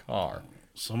of that car.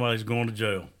 Somebody's going to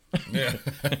jail. Yeah.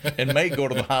 And may go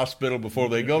to the hospital before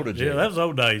they go to jail. Yeah, that was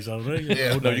old days. No,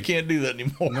 you can't do that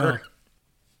anymore. No.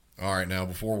 All right, now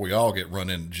before we all get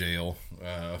run into jail,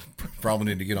 probably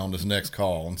need to get on this next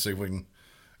call and see if we can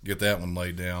get that one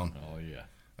laid down. Oh,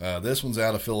 yeah. This one's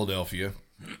out of Philadelphia.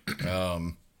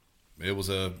 It was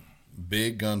a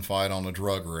big gunfight on a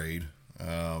drug raid.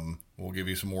 We'll give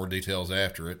you some more details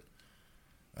after it.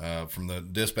 From the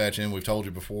dispatch end, we've told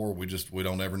you before, we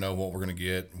don't ever know what we're going to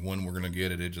get, when we're going to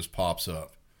get it. It just pops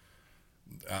up.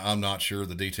 I'm not sure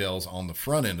the details on the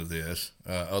front end of this,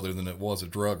 other than it was a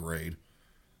drug raid.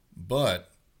 But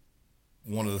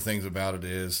one of the things about it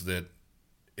is that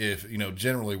if,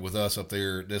 generally with us up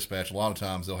there at dispatch, a lot of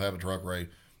times they'll have a drug raid.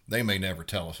 They may never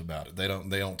tell us about it. They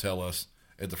don't tell us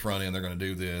at the front end they're going to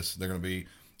do this. They're going to be,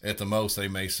 at the most, they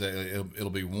may say it'll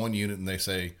be one unit, and they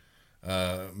say,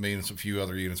 me and a few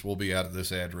other units will be out of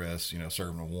this address,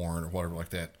 serving a warrant or whatever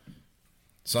like that.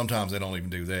 Sometimes they don't even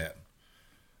do that.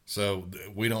 So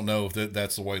we don't know if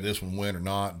that's the way this one went or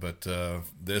not, but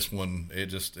this one,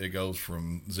 it goes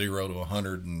from 0 to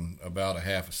 100 in about a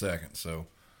half a second. So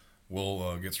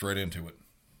we'll get straight into it.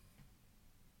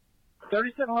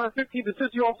 3715, the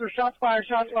city officer, shots fired,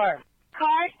 shots fired.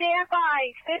 Car stand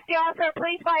by. 50 officer,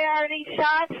 police priority,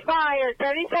 shots fired.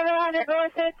 3700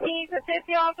 North 15, the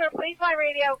 50 officer, police by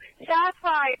radio, shots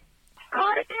fired.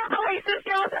 Car stand by.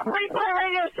 50 officer, police by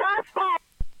radio, shots fired.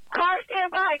 Car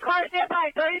stand by.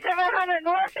 3700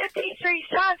 North 15th Street,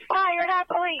 shots fired at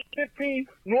police.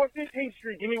 15 North 15th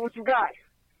Street, give me what you got.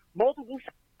 Multiple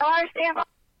shots. Car stand by.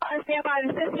 Car stand by.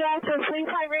 The 50 officer, police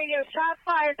by radio, shots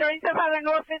fired. 3700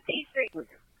 North 15th Street.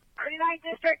 39th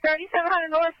District,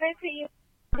 3700 North 15th.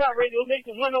 Got radio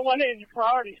station 101 in your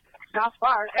priorities. Shots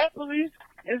fired at police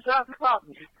inside the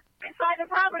property. Inside the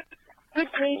property.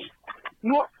 15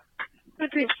 North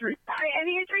 15th Street. All right,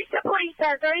 any injuries to police,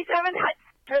 sir? 37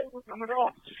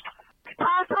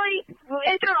 possibly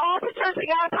injured officers. We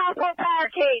got a possible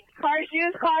barricade. Cars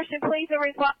use caution, please, and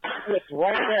respond. It's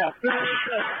right there.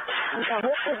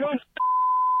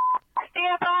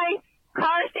 Stand by.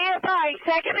 Car stand by.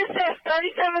 Second assist.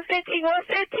 3715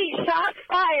 115. Shots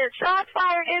fired. Shots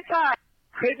fired inside.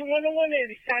 Crazy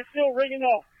 10180. Shot still ringing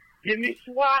off. Give me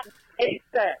SWAT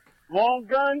ASAP. Long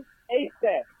gun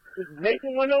ASAP. This is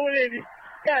Nathan 10180.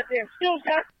 Goddamn, still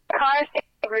shot. Car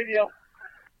stand Radio.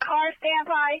 Car stand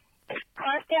by.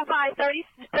 Car stand by.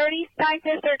 39th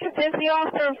District. Assist the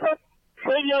officer.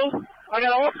 Radio. I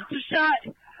got an officer shot.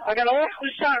 I got an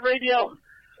officer shot. Radio.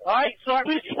 All right, sorry,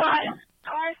 we shot.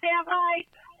 Car stand by.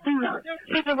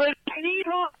 I need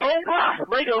help.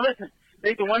 Radio, listen.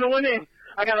 Nathan 10180.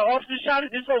 I got an officer shot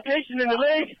at this location in the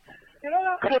leg.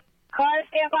 Car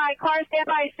stand by. Car stand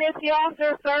by. Assist the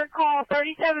officer. Third call.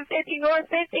 3750 North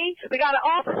 50. We got an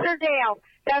officer down.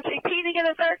 That's repeating in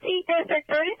the 13th District.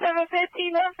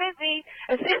 3750 North 50.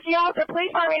 Assist the officer.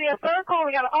 Police fire radio. Third call.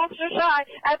 We got an officer shot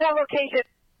at that location.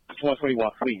 121,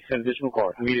 please send additional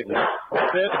cars immediately.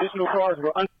 Additional cars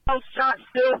were shots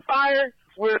still fired.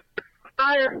 We're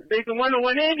fired. Nathan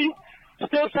 10180.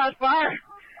 Still shots fired.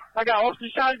 I got officer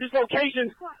shot at this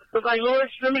location. Looks like lower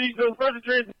extremities of further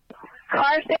transit.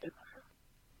 Car stand.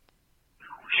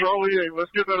 Charlie 8,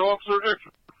 let's get that officer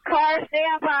extra. Car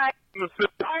stand by.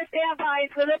 Car stand by.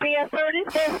 It's going to be a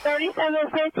 36,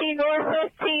 3715 North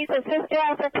 15th. Assist the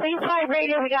officer. Please fire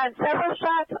radio. We got several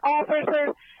shots.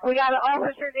 Officers. We got an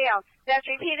officer down. That's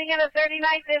repeating in the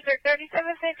 39th District.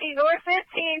 3715 North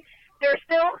 15th. They're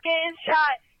still getting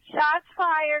shot. Shots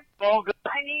fired.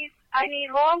 I need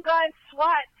long gun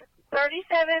SWAT.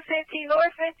 3715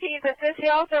 North 15th. Assist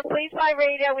the officer. Please fire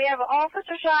radio. We have an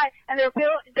officer shot, and they're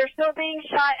still being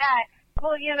shot at.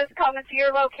 Full units coming to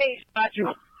your location. Got you.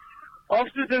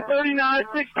 Officers in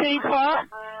 3916 car.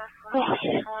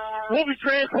 We'll be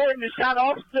transporting the shot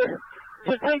officer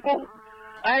to Temple.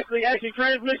 Actually,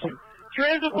 transmission.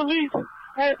 Transit police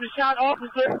has the shot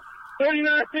officer.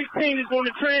 3916 is going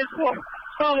to transport.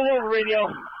 Follow over radio.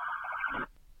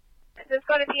 This is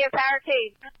going to be a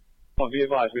barricade. Be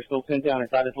advised, we're still pinned down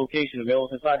inside this location. The male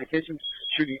is inside the kitchen,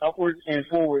 shooting upwards and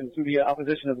forward into the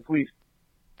opposition of the police.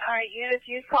 All right, units,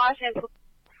 use caution.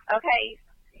 Okay,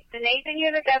 the Nathan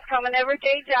unit that's coming over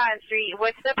J. John Street.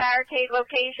 What's the barricade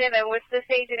location and what's the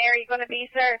staging area going to be,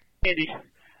 sir? Andy,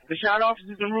 the shot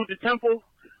officers en route to Temple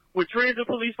with transit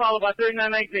police followed by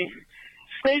 3919.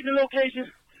 Staging location,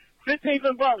 15th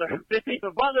and Butler. 15th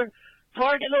and Butler.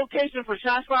 Target location for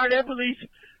shots fired at police,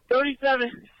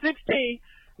 3716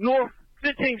 North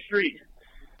 15th Street.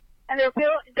 And they're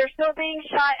still being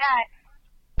shot at.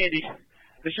 Andy,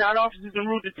 the shot officers en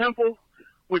route to Temple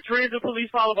with transit police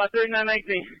followed by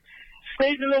 3919.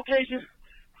 Staging location,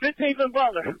 15th and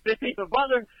Butler. 15th and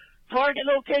Butler. Target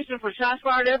location for shots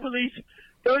fired at police,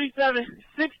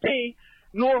 3716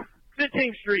 North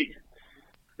 15th Street.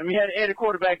 Let me add a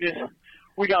quarterback this.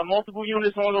 We got multiple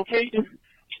units on location.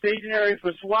 Staging area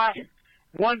for SWAT.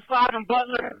 1-5 in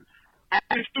Butler.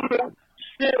 Active shooter.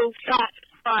 Still shots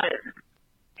fired.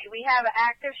 We have an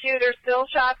active shooter. Still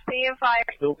shots being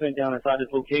fired. Still pinned down inside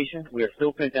this location. We are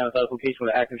still pinned down inside this location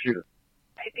with an active shooter.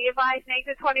 Be advised,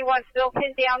 Nathan 21 still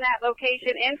pinned down that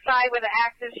location inside with an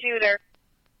active shooter.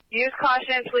 Use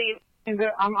caution, please.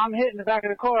 I'm hitting the back of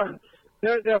the car.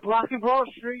 They're blocking Broad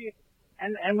Street,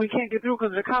 and we can't get through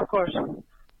because of the cop cars.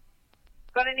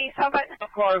 Gonna need somebody. The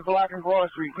car is blocking Broad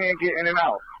Street. Can't get in and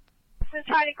out. This is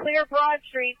trying to clear Broad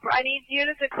Street. I need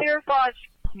units to clear Broad Street.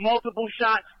 Multiple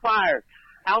shots fired.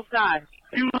 Outside.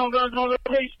 Few long guns on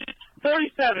location.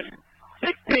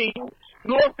 3716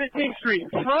 North 15th Street.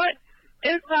 Front,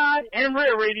 inside, and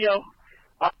rear radio.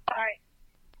 All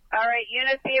right.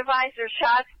 Units, be advised. There's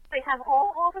shots. They have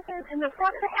all officers in the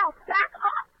front of the house. Back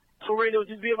up. So radio,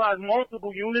 just be advised.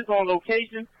 Multiple units on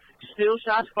location. Still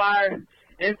shots fired.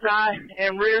 Inside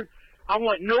and rear. I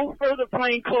want no further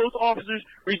plainclothes officers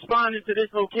responding to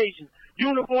this location.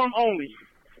 Uniform only.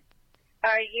 All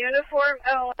right, uniform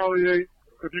only. Charlie 8,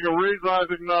 if you can raise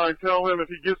Isaac 9, tell him if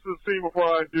he gets to the scene before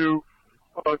I do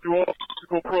all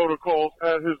physical protocols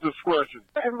at his discretion.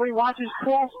 Everybody watches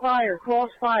crossfire.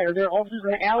 There are officers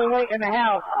in the alleyway and the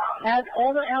house. Have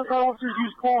all the outside officers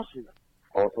use caution.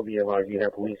 Also be advised, you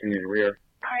have police in the rear.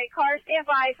 All right, car stand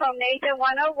by from Nathan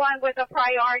 101 with a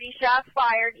priority. Shots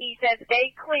fired. He said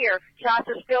stay clear. Shots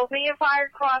are still being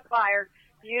fired, crossfire.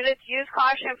 Units, use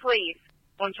caution, please.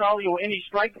 On Charlie or any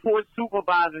strike force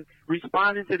supervisor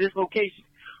responding to this location.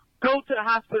 Go to the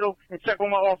hospital and check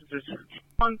on my officers.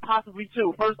 One, possibly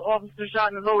two. First officer shot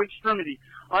in the lower extremity.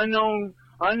 Unknown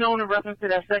Unknown in reference to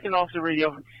that second officer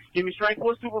radio. Give me strike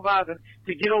force supervisor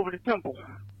to get over to Temple.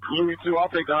 Louis 2, I'll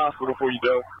take the hospital for you,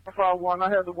 Doug. 5-1, I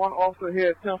have the one officer here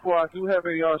at Temple. I do have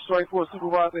a strike force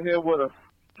supervisor here with us.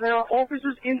 There are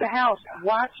officers in the house.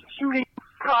 Watch shooting.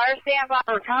 Car standby.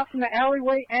 There are cops in the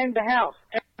alleyway and the house.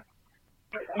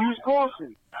 Use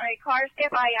caution. All right, car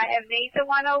standby. I have Nathan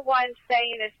 101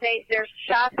 saying there's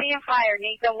shots being fired.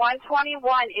 Nathan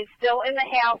 121 is still in the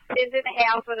house, pinned in the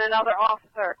house with another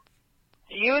officer.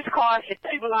 Use caution.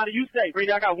 People out of you safe.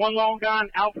 Brady, I got one long gun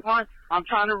out front. I'm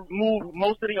trying to move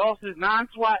most of the officers,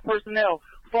 non-SWAT personnel.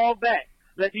 Fall back.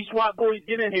 Let these SWAT boys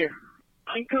get in here.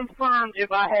 And confirm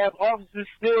if I have officers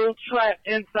still trapped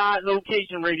inside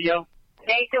location radio.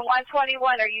 Nathan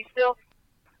 121, are you still?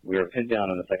 We are pinned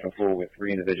down on the second floor with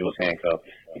 3 individuals handcuffed.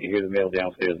 You can hear the male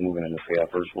downstairs moving in the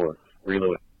first floor.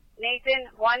 Reload.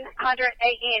 Nathan 108,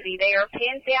 Andy. They are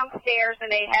pinned downstairs and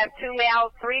they have 3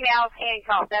 males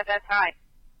handcuffed at that time.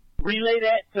 Relay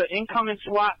that to incoming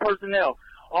SWAT personnel.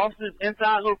 Officers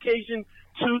inside location,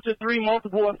 2 to 3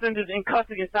 multiple offenders in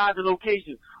custody inside the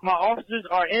location. My officers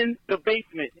are in the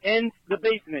basement.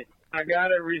 I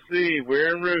got it received.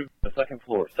 We're en route. The second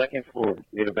floor.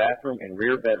 Near the bathroom and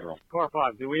rear bedroom. Car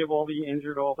 5, do we have all the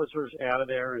injured officers out of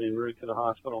there and en route to the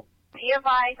hospital? Be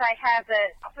advised, I have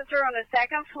the officer on the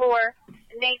second floor,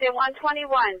 Nathan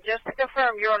 121. Just to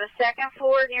confirm, you're on the second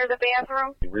floor near the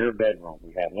bathroom? The rear bedroom.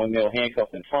 We have 1 male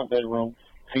handcuffed in front bedroom,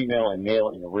 female and male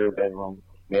in the rear bedroom.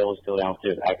 Male is still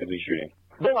downstairs actively shooting.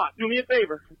 Bullock, do me a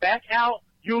favor. Back out,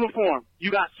 uniform.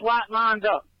 You got SWAT lined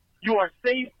up. You are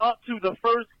safe up to the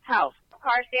first house.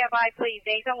 Car standby, please.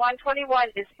 Nathan 121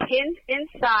 is pinned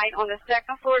inside on the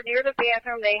second floor near the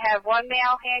bathroom. They have 1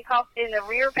 male handcuffed in the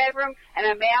rear bedroom and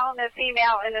a male and a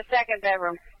female in the second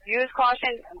bedroom. Use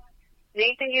caution.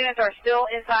 Nathan units are still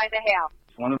inside the house.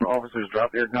 One of the officers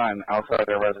dropped their gun outside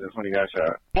their residence when he got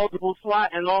shot. Multiple SWAT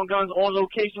and long guns on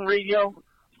location radio.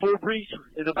 Full breach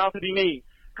is about to be made.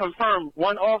 Confirm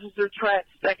 1 officer trapped,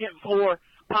 second floor,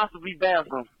 possibly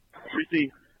bathroom.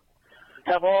 Receive.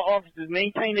 Have all officers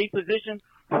maintain a position,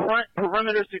 front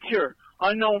perimeter secure.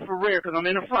 Unknown for rear because I'm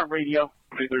in the front radio.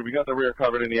 3-3, we got the rear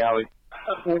covered in the alley.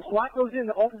 When SWAT goes in,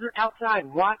 the officer outside,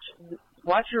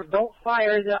 don't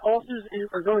fire. The officers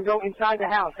are going to go inside the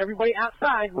house. Everybody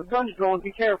outside with guns drawn,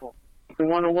 be careful.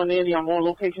 101 Andy, I'm on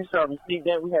location service. See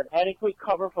that we have adequate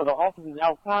cover for the officers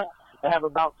out front. I have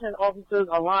about 10 officers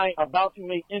aligned about to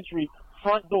make entry.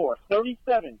 Front door,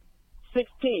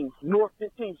 3716 North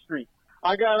 15th Street.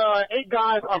 I got 8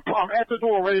 guys. I'm at the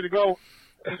door ready to go.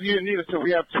 If you need us to. We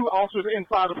have 2 officers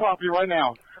inside the property right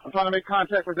now. I'm trying to make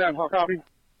contact with them. Copy?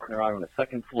 They're out on the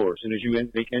second floor. As soon as you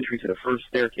make entry to the first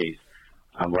staircase,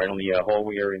 I'm right on the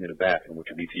hallway area into the bathroom, which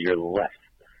would be to your left.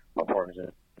 My partner's in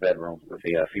the bedroom with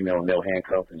a female and male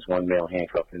handcuffed, and there's 1 male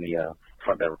handcuffed in the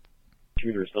front bedroom.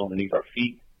 Shooter is still underneath our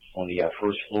feet on the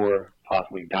first floor,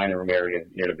 possibly dining room area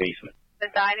near the basement. The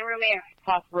dining room area.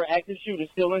 Possible active shooter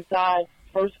still inside.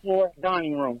 First floor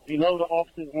dining room, below the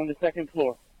officers on the second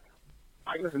floor.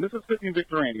 All right, listen, this is 15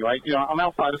 Victor Andy, right? You know, I'm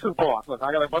outside. This is boss. Look,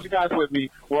 I got a bunch of guys with me.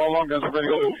 We're all long guns. We're ready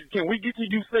to go. Can we get to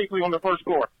you safely on the first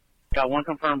floor? Got 1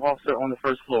 confirmed officer on the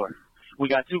first floor. We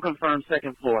got 2 confirmed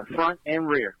second floor, front and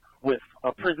rear, with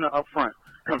a prisoner up front.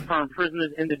 Confirmed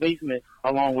prisoners in the basement,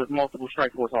 along with multiple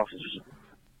strike force officers.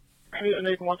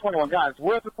 Nathan 121, guys,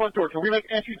 we're at the front door. Can we make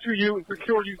entry to you and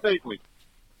secure you safely?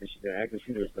 The active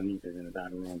shooter is beneath us in the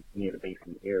dining room near the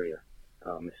basement area.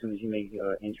 As soon as you make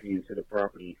entry into the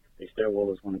property, the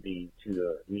stairwell is going to be to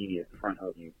the immediate front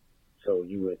of you. So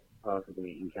you would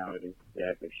possibly encounter the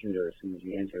active shooter as soon as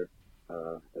you enter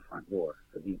the front door.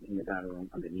 So he's in the dining room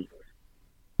underneath us.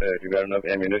 You got enough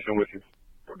ammunition with you?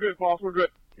 We're good, boss. We're good.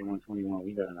 121,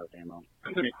 we got enough ammo.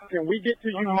 Can we get to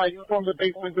you, Mike, from the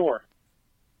basement door?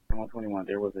 121,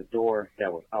 there was a door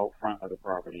that was out front of the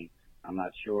property. I'm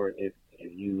not sure if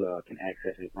you can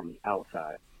access it from the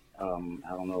outside. I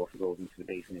don't know if it goes into the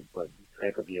basement, but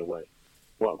that could be a way.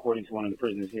 Well, according to one of the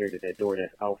prisoners here, that door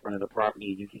that's out front of the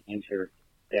property, you can enter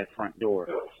that front door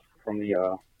from the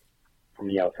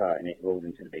outside, and it goes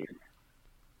into the basement.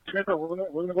 Smith, we're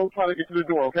gonna go try to get to the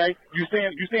door, okay? You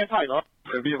stand tight, huh?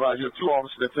 And be advised, you have 2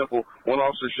 officers at Temple. 1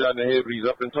 officer shot in the head, but he's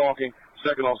up and talking.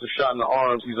 Second officer shot in the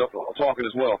arms. He's up talking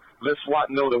as well. Let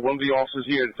SWAT know that one of the officers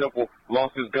here at Temple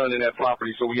lost his gun in that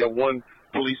property, so we have 1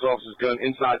 police officer's gun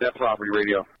inside that property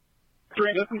radio.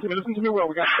 Listen to me well.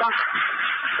 We got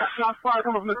shots fired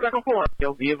coming from the second floor.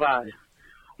 Yo, be advised.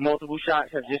 Multiple shots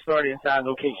have just started inside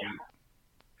location.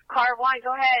 Car 1,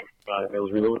 go ahead. Male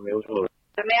is reloaded.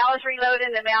 The male is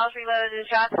reloading.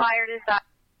 Shots fired inside.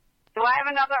 Do I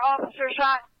have another officer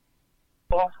shot?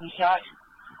 Officer shot.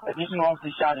 Additional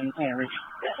officer shot in the pantry.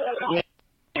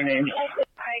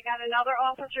 I got another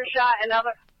officer shot,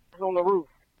 another... On the roof.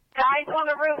 Guys on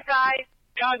the roof, guys.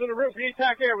 Guys on the roof. We need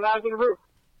TAC air with eyes on the roof.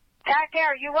 TAC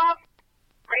air, you up?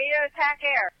 Radio TAC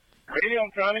air. Radio,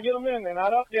 I'm trying to get them in. They're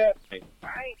not up yet. All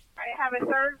right, I have a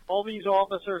third. All these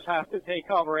officers have to take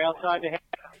cover outside the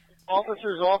house.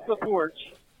 Officers off the porch.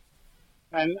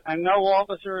 And no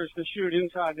officer is to shoot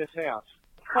inside this house.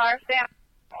 Car stand.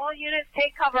 All units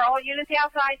take cover. All units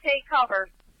outside take cover.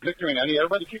 Victory, I need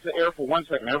everybody to keep the air for 1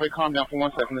 second. Everybody calm down for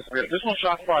 1 second. This one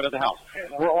shot fired at the house.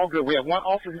 We're all good. We have one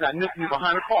officer who got nicked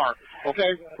behind a car.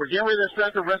 Okay? We're getting ready to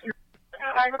extract the rescue.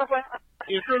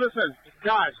 You sure listen,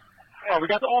 guys. We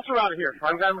got the officer out of here.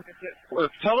 Tell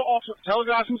the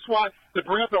guys from SWAT to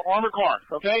bring up the armored car.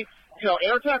 Okay? Tell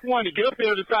Air Attack 1 to get up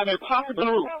there to decide they're possibly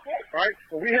on the roof. Right?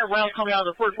 Well, we have rounds coming out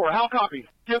of the first floor. How copy?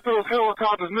 Get those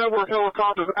helicopters, network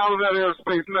helicopters, out of that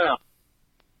airspace now.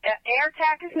 Air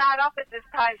Attack is not up at this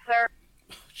time, sir.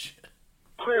 Shit,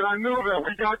 I knew that.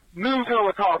 We got news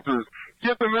helicopters.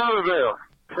 Get them out of there.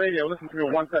 Radio, listen to me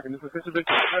 1 second. This is big.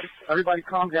 Everybody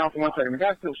calm down for 1 second. The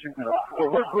guy's still shooting at us.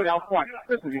 We're good out front.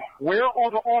 Listen to me. Where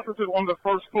are the officers on the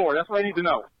first floor? That's what I need to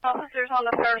know. Officers on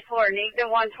the first floor.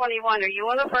 Nathan 121. Are you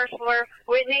on the first floor?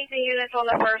 With Nathan units on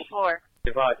the first floor.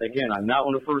 Again, I'm not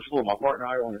on the first floor. My partner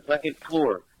and I are on the second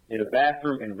floor in a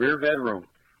bathroom and rear bedroom.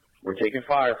 We're taking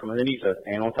fire from underneath us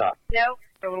and on top. No.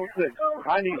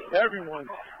 I need everyone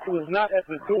who is not at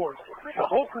the doors to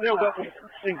open their weapons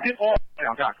and get off.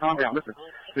 Calm down. Listen.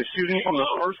 The shooting from the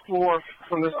first floor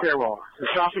from the stairwell. The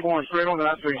shots are going straight on the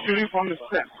last floor. Shooting from the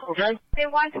steps, okay?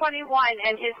 Nathan 121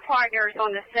 and his partner is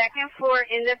on the second floor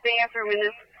in the bathroom in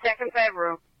the second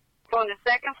bedroom. On the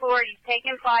second floor, he's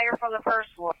taking fire from the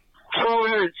first floor.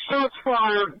 Charlie 8, shots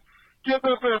fired. Get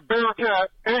this at Bearcat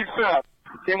ASAP.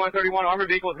 K-131 armored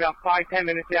vehicle is about 5-10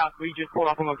 minutes out. We just pulled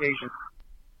off on location.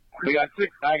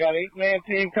 I got 8-man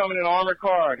team coming in armored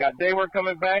car. I got day work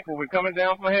coming back. We'll be coming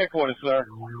down from headquarters, sir.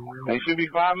 They should be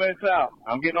 5 minutes out.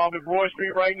 I'm getting off at Broad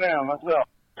Street right now myself.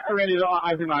 Randy,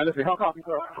 listen, how copy,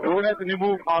 sir? We're going to have to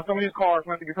move some of these cars.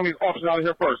 We're going to have to get some of these officers out of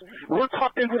here first. We're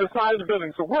tucked into the side of the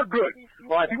building, so we're good.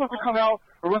 All right, if he wants to come out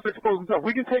or wants to expose himself,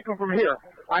 we can take him from here.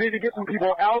 I need to get some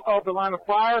people out of the line of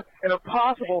fire, and if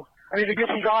possible, I need to get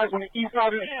some guys on the east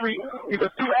side of the street, either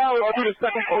through alley or through the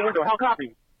second floor window. How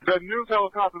copy? The news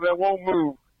helicopter that won't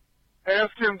move,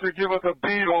 ask him to give us a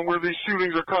beat on where these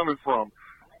shootings are coming from.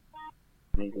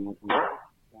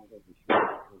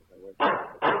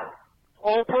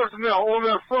 All personnel on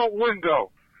that front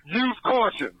window, use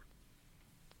caution.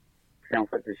 Sounds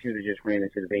like the shooter just ran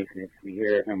into the basement. We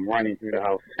hear him running through the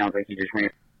house. Sounds like he just ran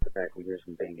to the back. We hear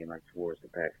some banging like towards the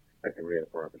back, like the rear of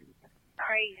the property. All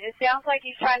right, it sounds like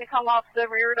he's trying to come off the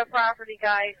rear of the property,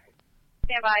 guys.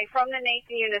 Stand by. From the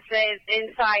Nathan unit says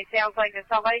inside, sounds like that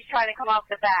somebody's trying to come off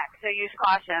the back, so use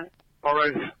caution. All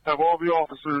right, have all the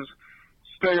officers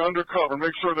stay undercover.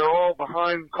 Make sure they're all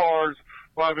behind cars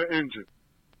by the engine.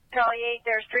 Charlie 8,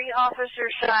 there's 3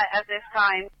 officers shot at this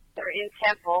time. They're in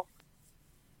Temple.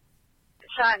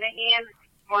 Shot in the hand,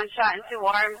 1 shot in 2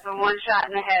 arms, and 1 shot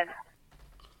in the head.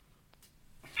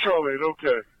 Charlie 8,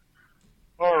 okay.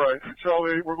 All right,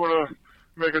 Charlie 8, we're going to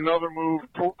make another move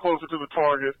closer to the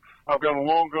target. I've got a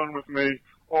long gun with me.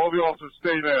 All the officers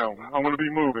stay down. I'm going to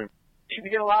be moving. We need to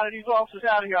get a lot of these officers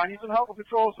out of here. I need some help with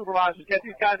patrol supervisors. Get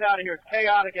these guys out of here. It's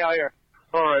chaotic out here.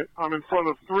 All right, I'm in front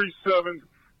of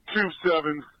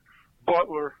 3727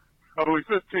 Butler, I believe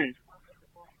 15th.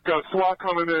 Got SWAT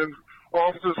coming in.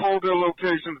 Officers hold their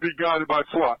locations. Be guided by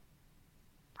SWAT.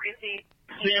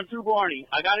 Cam 2 Barney.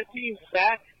 I got a team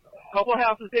back, a couple of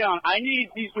houses down. I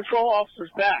need these patrol officers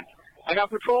back. I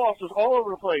got patrol officers all over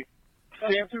the place.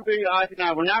 Cam 2 Big Isaac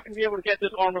 9. We're not going to be able to get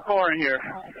this armored car in here.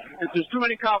 There's too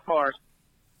many cop cars.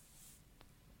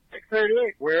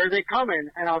 638. Where are they coming?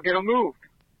 And I'll get them moved.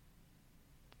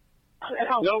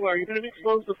 Nowhere. You're going to be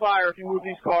exposed to fire if you move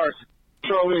these cars.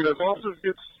 Charlie, as officers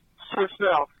get switched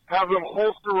out, have them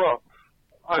holster up.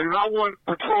 I do not want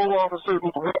patrol officers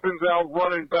with weapons out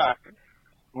running back.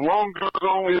 Long guns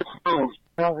only exposed.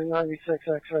 Calvin 96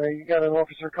 X-ray. You got an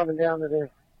officer coming down to the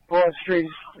Broad Street.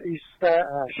 He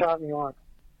shot me on.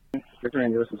 Victor,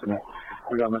 listen to me.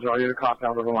 We got a majority of the cops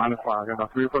out of the line of fire. We got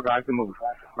about 3 or 4 guys to move.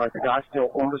 All right, the guy's still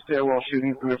on the stairwell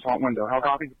shooting through the front window. How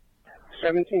copy?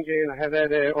 17J, and I have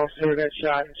that officer that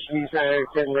shot. She's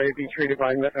getting ready to be treated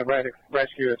by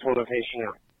rescue at full location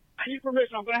now. I need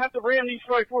permission. I'm going to have to ram these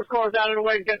strike force cars out of the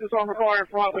way and get this armored car in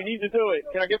front. We need to do it.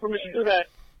 Can I get permission to do that?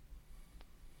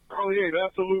 Charlie 8,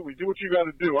 absolutely. Do what you got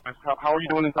to do. How are you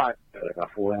doing inside? I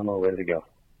got full ammo ready to go.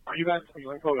 Are you guys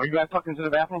tucked into the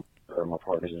bathroom? My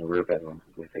partner's in the rear bedroom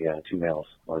with 2 males.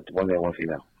 1 male, 1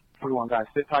 female. 41 guys,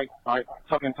 sit tight. All right,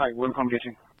 tuck in tight. We'll come get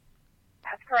you.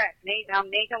 That's correct.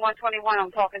 Nathan 121.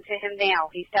 I'm talking to him now.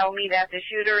 He's telling me that the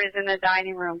shooter is in the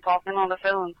dining room talking on the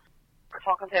phone,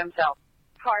 talking to himself.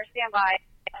 Car standby.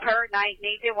 Per night,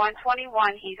 Nathan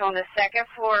 121. He's on the second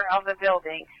floor of the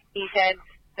building. He said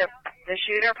the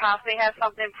shooter possibly has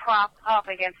something propped up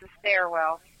against the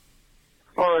stairwell.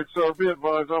 All right, sir. Be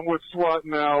advised. I'm with SWAT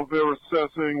now. They're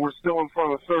assessing. We're still in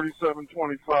front of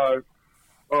 3725.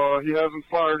 He hasn't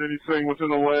fired anything within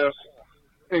the last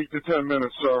 8 to 10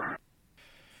 minutes, sir.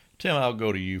 Tim, I'll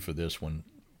go to you for this one.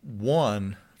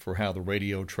 One, for how the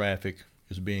radio traffic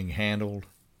is being handled,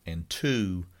 and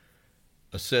two,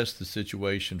 assess the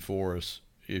situation for us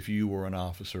if you were an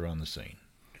officer on the scene.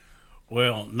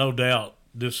 Well, no doubt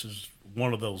this is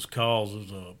one of those calls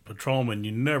as a patrolman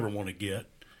you never want to get.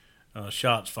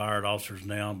 Shots fired, officers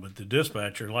down. But the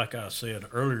dispatcher, like I said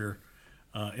earlier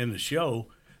in the show,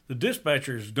 the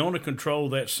dispatcher is going to control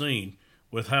that scene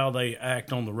with how they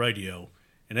act on the radio.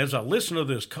 And as I listen to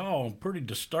this call, I'm pretty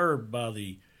disturbed by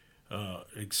the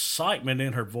excitement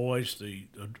in her voice.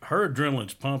 Her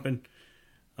adrenaline's pumping.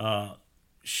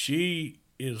 She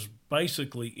is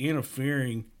basically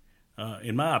interfering,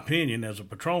 in my opinion, as a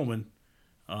patrolman,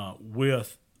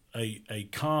 with a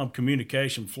calm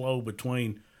communication flow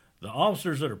between the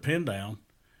officers that are pinned down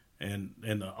and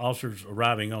the officers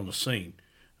arriving on the scene.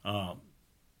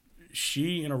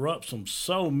 She interrupts them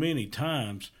so many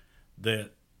times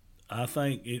that I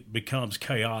think it becomes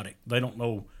chaotic. They don't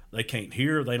know, they can't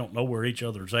hear, they don't know where each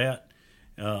other's at.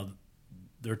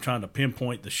 They're trying to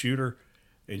pinpoint the shooter,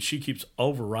 and she keeps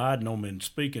overriding them and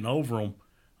speaking over them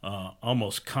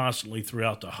almost constantly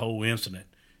throughout the whole incident.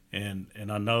 And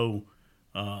I know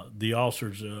the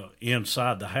officers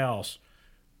inside the house,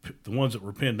 the ones that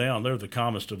were pinned down, they're the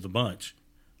calmest of the bunch.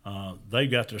 They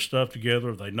got their stuff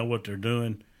together. They know what they're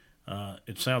doing.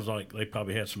 It sounds like they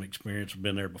probably had some experience and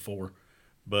been there before.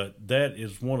 But that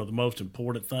is one of the most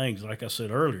important things. Like I said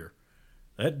earlier,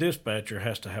 that dispatcher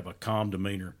has to have a calm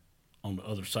demeanor on the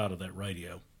other side of that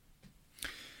radio.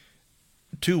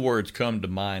 Two words come to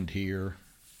mind here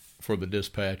for the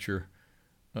dispatcher.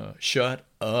 Shut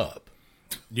up.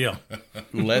 Yeah.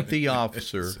 Let the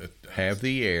officer have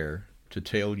the air to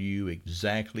tell you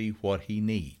exactly what he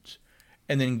needs,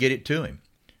 and then get it to him.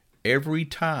 Every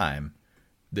time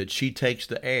that she takes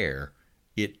the air,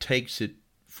 it takes it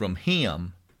from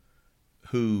him,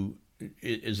 who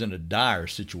is in a dire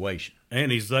situation.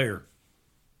 And he's there.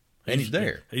 He's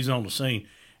there. He's on the scene.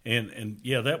 And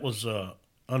yeah, that was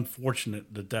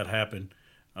unfortunate that happened.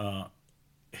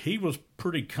 He was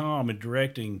pretty calm in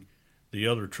directing the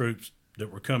other troops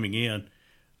that were coming in.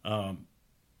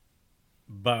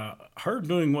 By her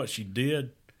doing what she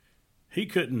did, he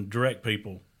couldn't direct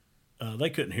people. They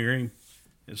couldn't hear him.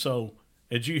 And so,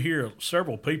 as you hear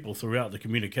several people throughout the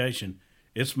communication,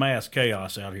 it's mass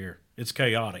chaos out here. It's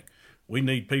chaotic. We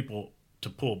need people to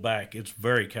pull back. It's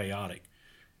very chaotic.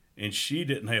 And she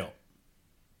didn't help.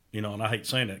 And I hate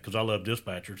saying that because I love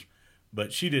dispatchers,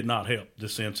 but she did not help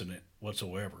this incident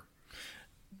whatsoever.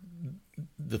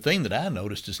 The thing that I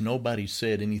noticed is nobody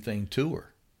said anything to her.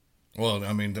 Well,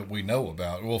 I mean, that we know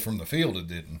about. Well, from the field it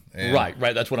didn't. And Right.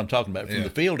 That's what I'm talking about. From the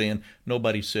field in,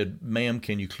 nobody said, ma'am,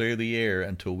 can you clear the air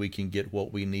until we can get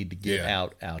what we need to get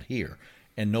out here?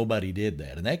 And nobody did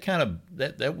that. And that kind of,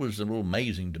 that was a little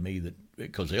amazing to me, that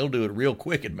because they'll do it real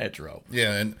quick at Metro.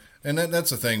 Yeah, and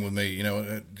that's the thing with me,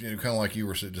 kind of like you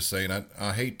were just saying,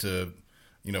 I hate to,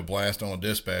 blast on a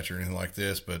dispatcher or anything like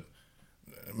this, but,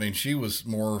 I mean, she was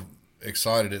more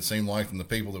excited, it seemed like, than the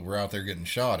people that were out there getting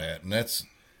shot at. And that's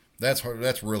hard,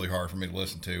 that's really hard for me to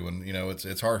listen to. And,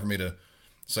 it's hard for me to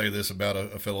say this about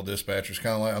a fellow dispatcher. It's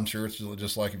kind of like, I'm sure it's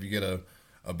just like if you get a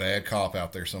bad cop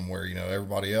out there somewhere,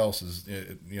 everybody else is,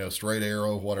 straight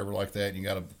arrow, whatever like that. You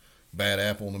got a bad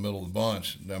apple in the middle of the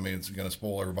bunch. I mean, it's going to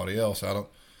spoil everybody else.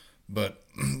 But,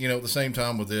 at the same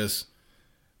time with this,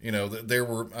 there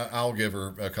were, I'll give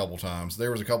her a couple times.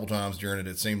 There was a couple times during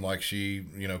it seemed like she,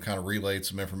 kind of relayed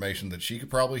some information that she could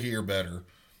probably hear better.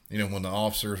 When the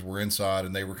officers were inside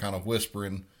and they were kind of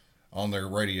whispering on their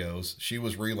radios, she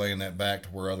was relaying that back to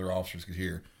where other officers could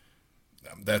hear.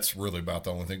 That's really about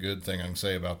the only good thing I can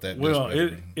say about that. Well,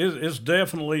 it's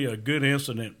definitely a good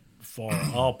incident for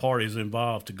all parties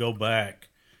involved to go back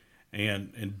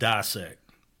and dissect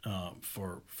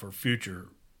for future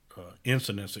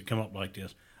incidents that come up like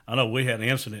this. I know we had an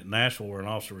incident in Nashville where an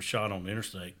officer was shot on the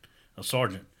interstate, a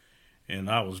sergeant, and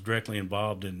I was directly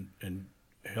involved in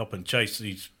helping chase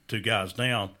these two guys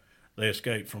down. They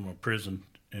escaped from a prison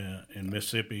in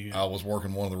Mississippi. I was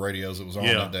working one of the radios that was on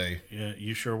that day. Yeah,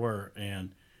 you sure were.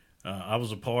 And I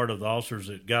was a part of the officers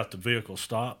that got the vehicle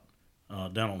stopped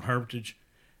down on Hermitage.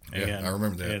 Yeah, I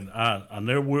remember that. And I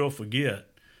never will forget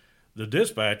the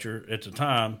dispatcher at the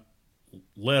time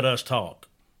let us talk,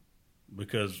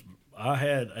 because I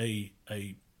had a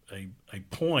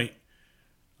point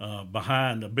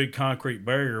behind a big concrete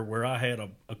barrier where I had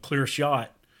a clear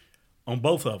shot on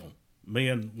both of them, me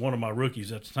and one of my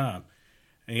rookies at the time,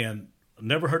 and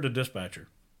never heard the dispatcher.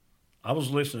 I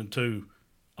was listening to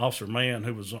Officer Mann,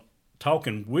 who was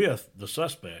talking with the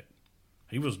suspect.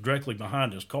 He was directly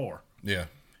behind his car. Yeah.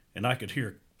 And I could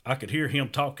hear him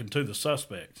talking to the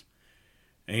suspects,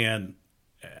 and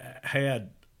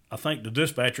I think the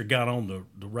dispatcher got on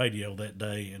the radio that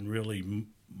day and really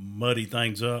muddy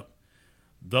things up.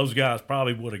 Those guys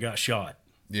probably would have got shot.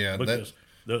 Yeah, because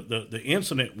the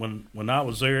incident when I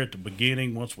was there at the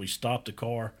beginning, once we stopped the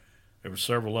car, there were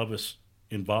several of us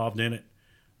involved in it.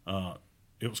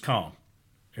 It was calm.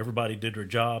 Everybody did their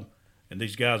job, and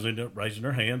these guys ended up raising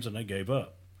their hands and they gave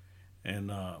up.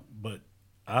 And but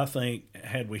I think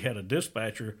had we had a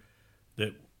dispatcher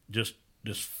that just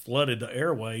flooded the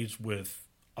airways with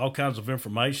all kinds of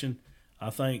information, I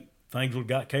think things would have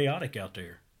got chaotic out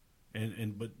there.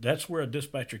 But that's where a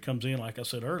dispatcher comes in, like I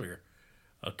said earlier,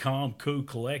 a calm, cool,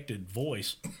 collected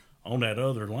voice on that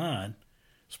other line,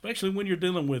 especially when you're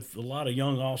dealing with a lot of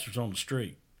young officers on the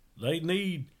street. They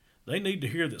need to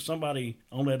hear that somebody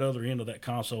on that other end of that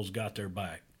console's got their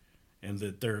back, and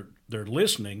that they're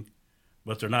listening,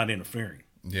 but they're not interfering.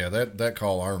 Yeah, that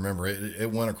call, I remember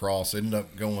it went across, ended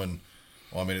up going,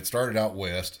 well, I mean, it started out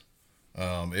west.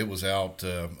 It was out,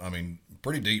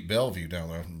 pretty deep Bellevue down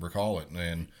there, recall it.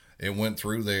 And it went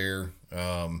through there.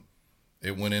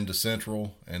 It went into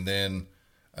Central, and then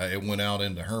it went out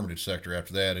into Hermitage sector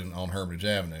after that on Hermitage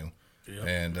Avenue. Yep.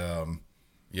 And,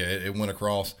 it went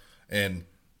across. And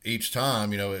each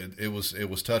time, it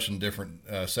was touching different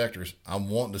sectors. I'm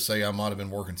wanting to say I might have been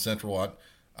working Central.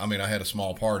 I had a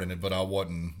small part in it, but I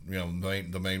wasn't,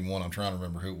 the main one. I'm trying to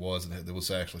remember who it was that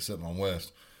was actually sitting on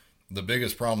West. The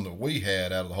biggest problem that we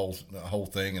had out of the whole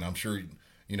thing, and I'm sure,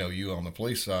 you on the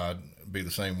police side be the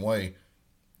same way,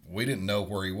 we didn't know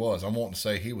where he was. I'm wanting to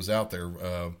say he was out there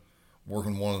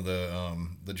working one of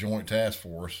the joint task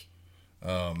force.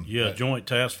 Joint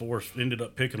task force ended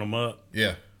up picking him up.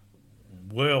 Yeah.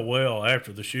 Well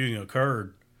after the shooting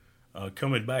occurred,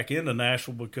 coming back into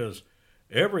Nashville, because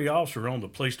every officer on the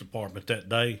police department that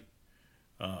day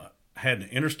had the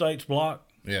interstates blocked.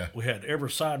 Yeah. We had every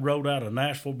side road out of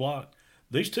Nashville blocked.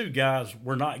 These two guys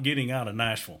were not getting out of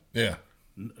Nashville. Yeah.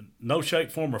 No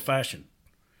shape, form, or fashion.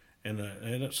 And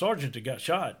that sergeant that got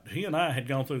shot, he and I had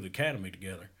gone through the academy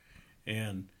together.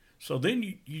 And so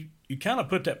then you kind of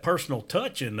put that personal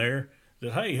touch in there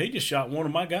that, hey, he just shot one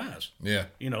of my guys. Yeah.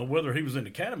 Whether he was in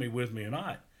the academy with me or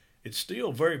not, it's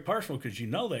still very personal, because you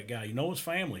know that guy, you know his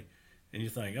family. And you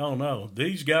think, oh, no,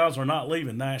 these guys are not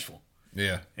leaving Nashville.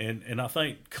 Yeah. And I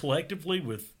think collectively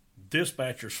with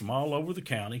dispatchers from all over the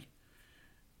county,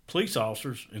 police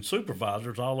officers and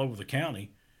supervisors all over the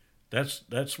county,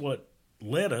 that's what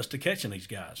led us to catching these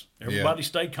guys. Everybody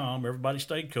stayed calm, everybody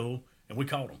stayed cool, and we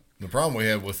caught them. The problem we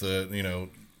had with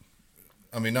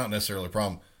not necessarily a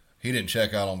problem, he didn't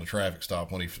check out on the traffic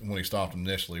stop when he stopped him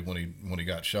initially when he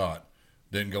got shot.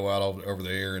 Didn't go out over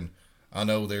the air. And I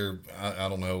know I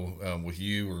don't know with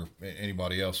you or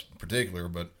anybody else in particular,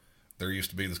 but there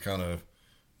used to be this kind of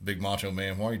big macho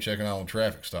man, why are you checking out on a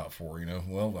traffic stop for?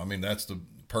 Well, that's the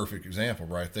perfect example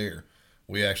right there.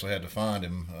 We actually had to find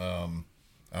him.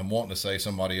 I'm wanting to say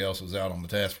somebody else was out on the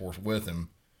task force with him,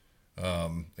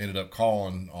 ended up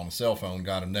calling on a cell phone,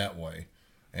 got him that way,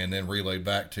 and then relayed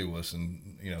back to us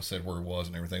and, said where he was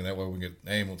and everything. That way we could get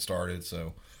the ambulance started.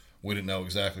 So we didn't know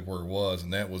exactly where he was,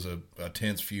 and that was a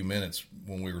tense few minutes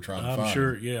when we were trying to find him.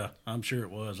 I'm sure it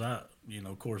was.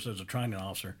 Of course, as a training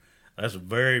officer, that's the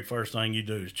very first thing you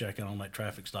do is check in on that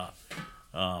traffic stop,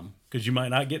 because you might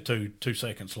not get to 2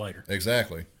 seconds later.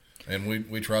 Exactly. And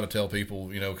we try to tell people,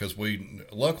 because we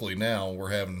luckily now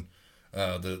we're having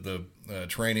the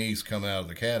trainees come out of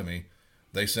the academy.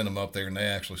 They send them up there and they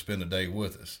actually spend a day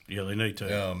with us. Yeah, they need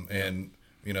to. And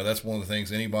that's one of the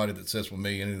things. Anybody that sits with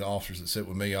me, any of the officers that sit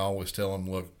with me, I always tell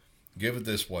them, look, give it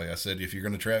this way. I said, if you're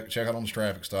going to check out on this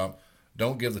traffic stop,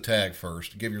 don't give the tag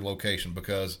first. Give your location,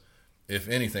 because if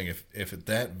anything, if at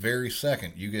that very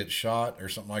second you get shot or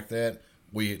something like that,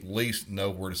 we at least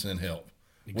know where to send help.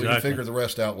 Exactly. We can figure the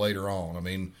rest out later on.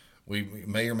 We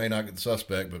may or may not get the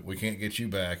suspect, but we can't get you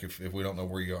back if we don't know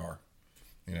where you are.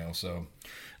 So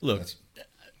look,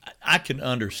 I can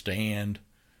understand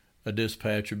a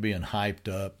dispatcher being hyped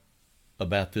up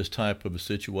about this type of a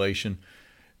situation,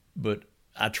 but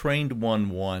I trained one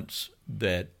once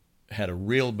that had a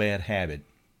real bad habit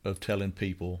of telling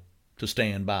people to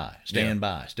stand by.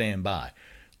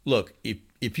 look,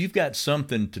 if you've got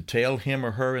something to tell him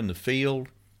or her in the field,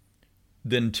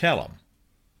 then tell them.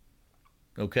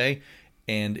 Okay?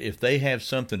 And if they have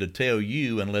something to tell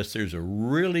you, unless there's a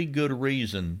really good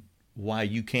reason why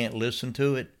you can't listen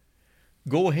to it,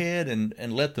 go ahead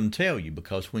and let them tell you,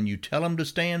 because when you tell them to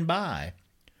stand by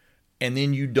and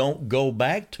then you don't go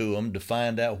back to them to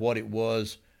find out what it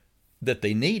was that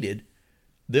they needed,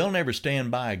 they'll never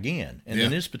stand by again. And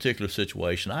in this particular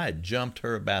situation, I had jumped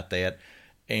her about that,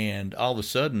 and all of a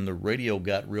sudden the radio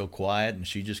got real quiet, and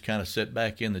she just kind of sat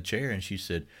back in the chair, and she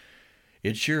said,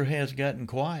 "It sure has gotten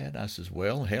quiet." I says,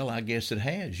 "Well, hell, I guess it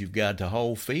has. You've got the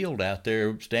whole field out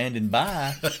there standing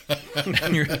by,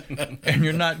 and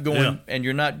you're not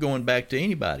going back to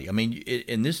anybody." I mean,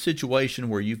 in this situation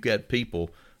where you've got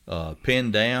people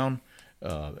pinned down,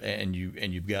 and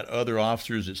you've got other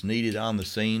officers that's needed on the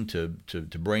scene to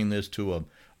bring this to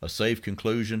a safe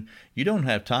conclusion, you don't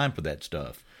have time for that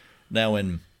stuff. Now,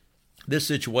 in this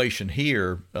situation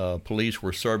here, police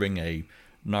were serving a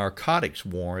narcotics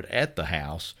warrant at the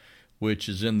house, which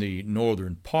is in the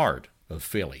northern part of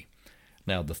Philly.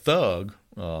 Now, the thug,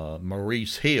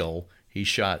 Maurice Hill, he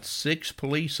shot 6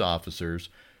 police officers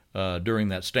during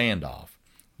that standoff.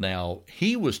 Now,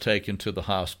 he was taken to the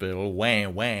hospital,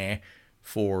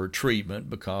 for treatment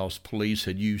because police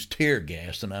had used tear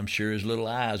gas, and I'm sure his little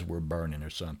eyes were burning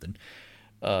or something.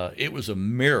 It was a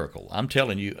miracle. I'm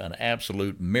telling you, an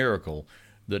absolute miracle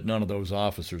that none of those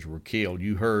officers were killed.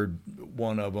 You heard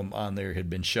one of them on there had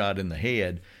been shot in the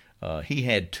head. He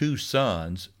had 2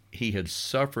 sons. He had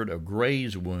suffered a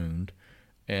graze wound,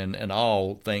 and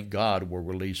all, thank God, were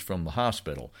released from the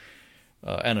hospital.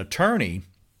 An attorney,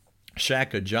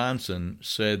 Shaka Johnson,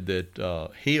 said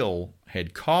that Hill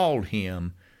had called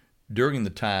him during the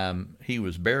time he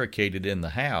was barricaded in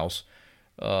the house,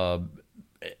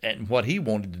 and what he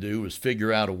wanted to do was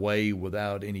figure out a way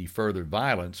without any further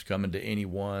violence coming to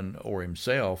anyone or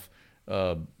himself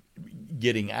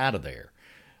getting out of there.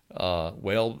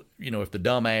 Well, if the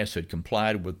dumbass had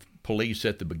complied with police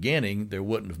at the beginning, there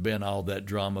wouldn't have been all that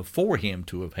drama for him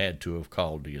to have had to have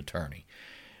called the attorney.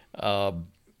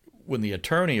 When the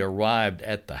attorney arrived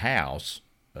at the house,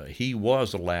 he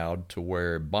was allowed to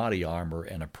wear body armor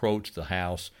and approach the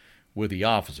house with the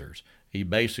officers. He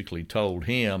basically told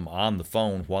him on the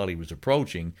phone while he was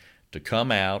approaching to come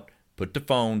out, put the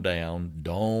phone down,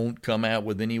 don't come out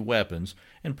with any weapons,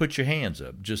 and put your hands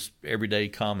up. Just everyday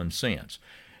common sense.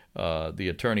 The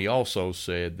attorney also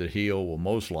said that Hill will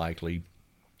most likely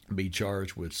be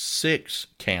charged with 6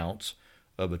 counts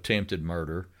of attempted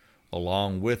murder,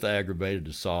 along with aggravated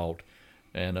assault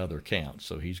and other counts.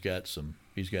 So he's got some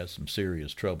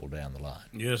serious trouble down the line.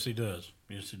 Yes, he does.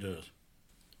 Yes, he does.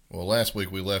 Well, last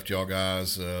week we left y'all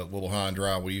guys a little high and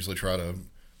dry. We usually try to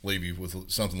leave you with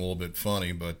something a little bit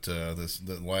funny, but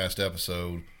the last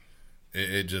episode,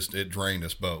 it drained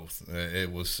us both.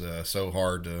 It was so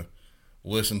hard to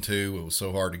listen to. It was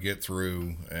so hard to get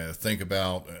through. Think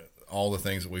about all the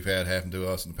things that we've had happen to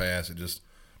us in the past. It just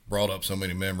brought up so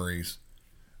many memories.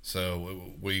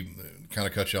 So we kind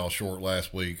of cut y'all short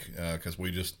last week because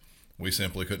we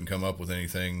simply couldn't come up with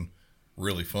anything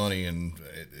really funny, and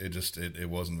it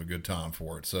wasn't a good time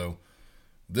for it. So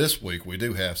this week we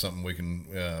do have something we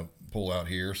can pull out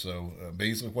here. So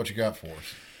Beasley, what you got for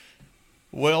us?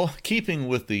 Well, keeping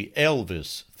with the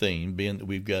Elvis theme, being that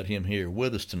we've got him here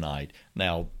with us tonight.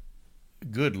 Now,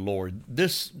 good Lord,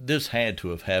 this had to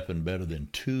have happened better than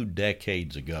 2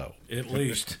 decades ago. At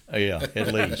least. Yeah,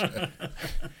 at least.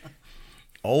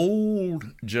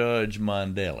 Old Judge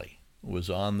Mondelli was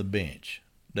on the bench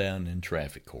down in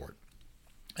traffic court.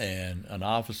 And an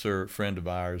officer friend of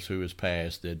ours who has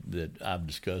passed that I've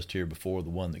discussed here before, the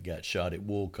one that got shot at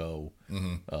Woolco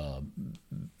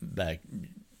back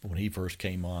when he first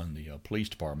came on the police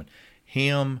department,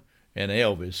 him and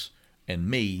Elvis and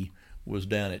me was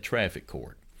down at traffic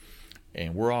court.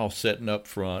 And we're all sitting up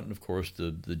front, and of course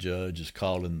the judge is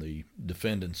calling the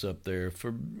defendants up there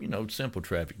for, simple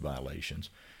traffic violations.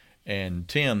 And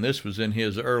Tim, this was in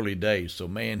his early days, so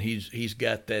man, he's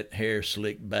got that hair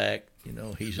slicked back.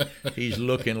 He's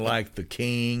looking like the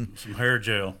king. Some hair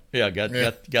gel. Yeah, got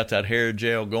that hair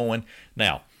gel going.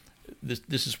 Now,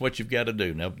 this is what you've got to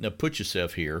do. Now put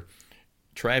yourself here.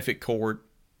 Traffic court,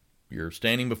 you're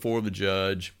standing before the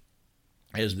judge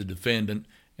as the defendant,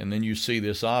 and then you see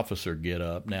this officer get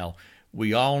up. Now,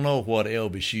 we all know what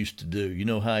Elvis used to do. You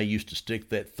know how he used to stick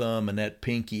that thumb and that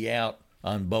pinky out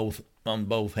on both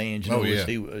hands,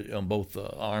 on both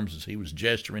arms as he was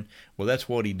gesturing. Well, that's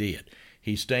what he did.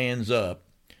 He stands up,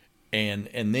 and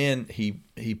then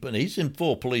he's in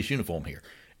full police uniform here,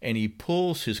 and he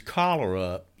pulls his collar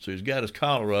up. So he's got his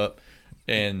collar up,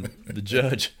 and the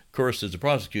judge, of course, as a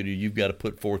prosecutor, you've got to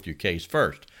put forth your case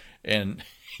first. And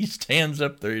he stands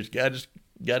up there. He's got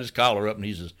his collar up, and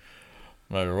he says,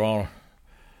 "Your Honor,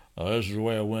 this is the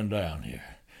way it went down here."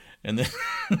 And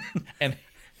then,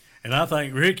 and I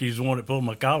think Ricky's the one that pulled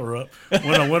my collar up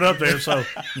when I went up there. So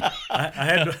I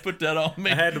had to put that on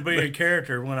me. I had to be in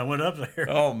character when I went up there.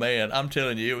 Oh man, I'm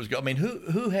telling you, it was. I mean,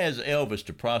 who has Elvis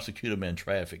to prosecute him in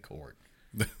traffic court?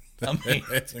 I mean,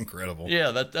 that's incredible. Yeah,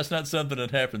 that's not something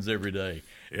that happens every day.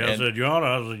 Yeah, I said, Your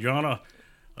Honor,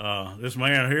 this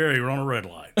man here, he run a red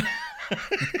light.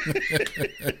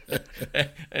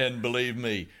 And believe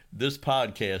me, this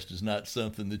podcast is not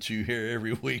something that you hear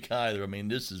every week either. I mean,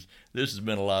 this has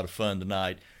been a lot of fun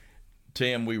tonight.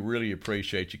 Tim, we really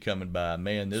appreciate you coming by.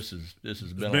 Man, this has been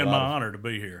it's been my honor to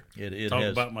be here. It Talk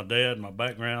has. About my dad, my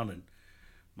background, and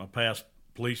my past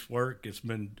police work. It's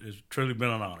truly been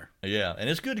an honor. Yeah, and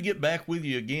it's good to get back with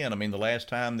you again. I mean, the last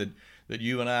time that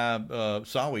you and I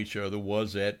saw each other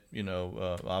was at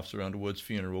Officer Underwood's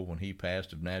funeral when he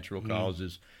passed of natural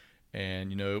causes,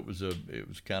 and it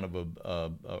was kind of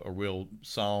a real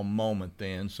solemn moment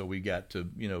then. So we got to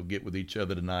get with each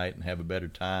other tonight and have a better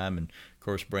time. And of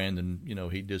course, Brandon,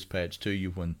 he dispatched to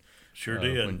you when sure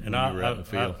did. When and you were out in the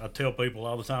field. I tell people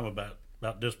all the time about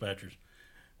dispatchers.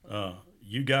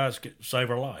 You guys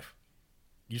save our life.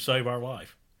 You save our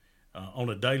life on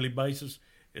a daily basis.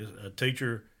 As a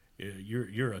teacher,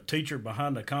 you're a teacher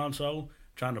behind the console,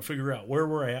 trying to figure out where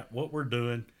we're at, what we're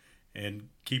doing, and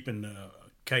keeping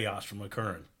chaos from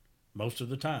occurring most of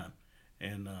the time.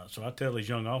 And so I tell these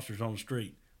young officers on the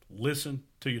street, listen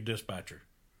to your dispatcher,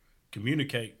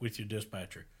 communicate with your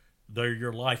dispatcher. They're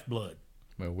your lifeblood.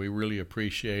 Well, we really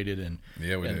appreciate it, and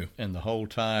yeah, we do. And the whole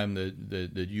time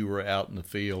that you were out in the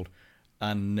field,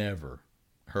 I never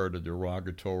heard a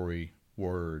derogatory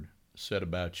word said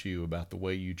about you, about the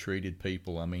way you treated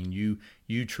people. I mean,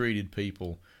 you treated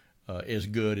people as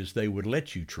good as they would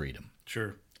let you treat them.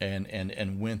 Sure.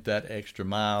 And went that extra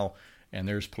mile. And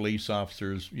there's police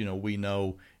officers, we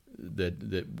know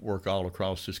that work all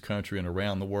across this country and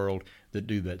around the world that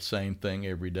do that same thing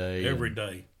every day. Every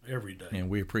day. And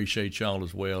we appreciate y'all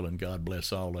as well, and God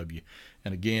bless all of you.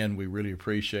 And again, we really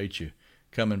appreciate you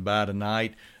coming by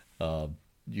tonight. Do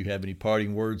you have any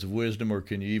parting words of wisdom, or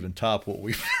can you even top what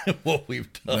we've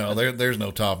done? No, there's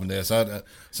no topping this.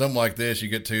 Something like this, you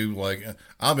get to, like,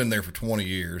 I've been there for 20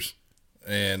 years,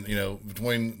 and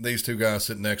between these two guys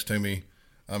sitting next to me,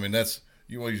 I mean, that's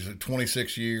you said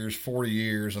 26 years, 40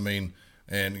 years. I mean,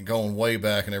 and going way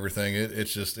back and everything.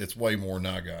 It's way more than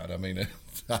I got. I mean,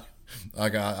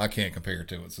 I can't compare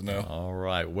to it. So no. All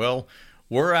right. Well,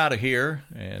 we're out of here,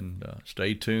 and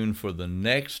stay tuned for the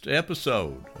next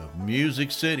episode of Music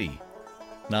City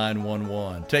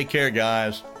 911. Take care,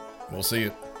 guys. We'll see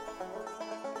you.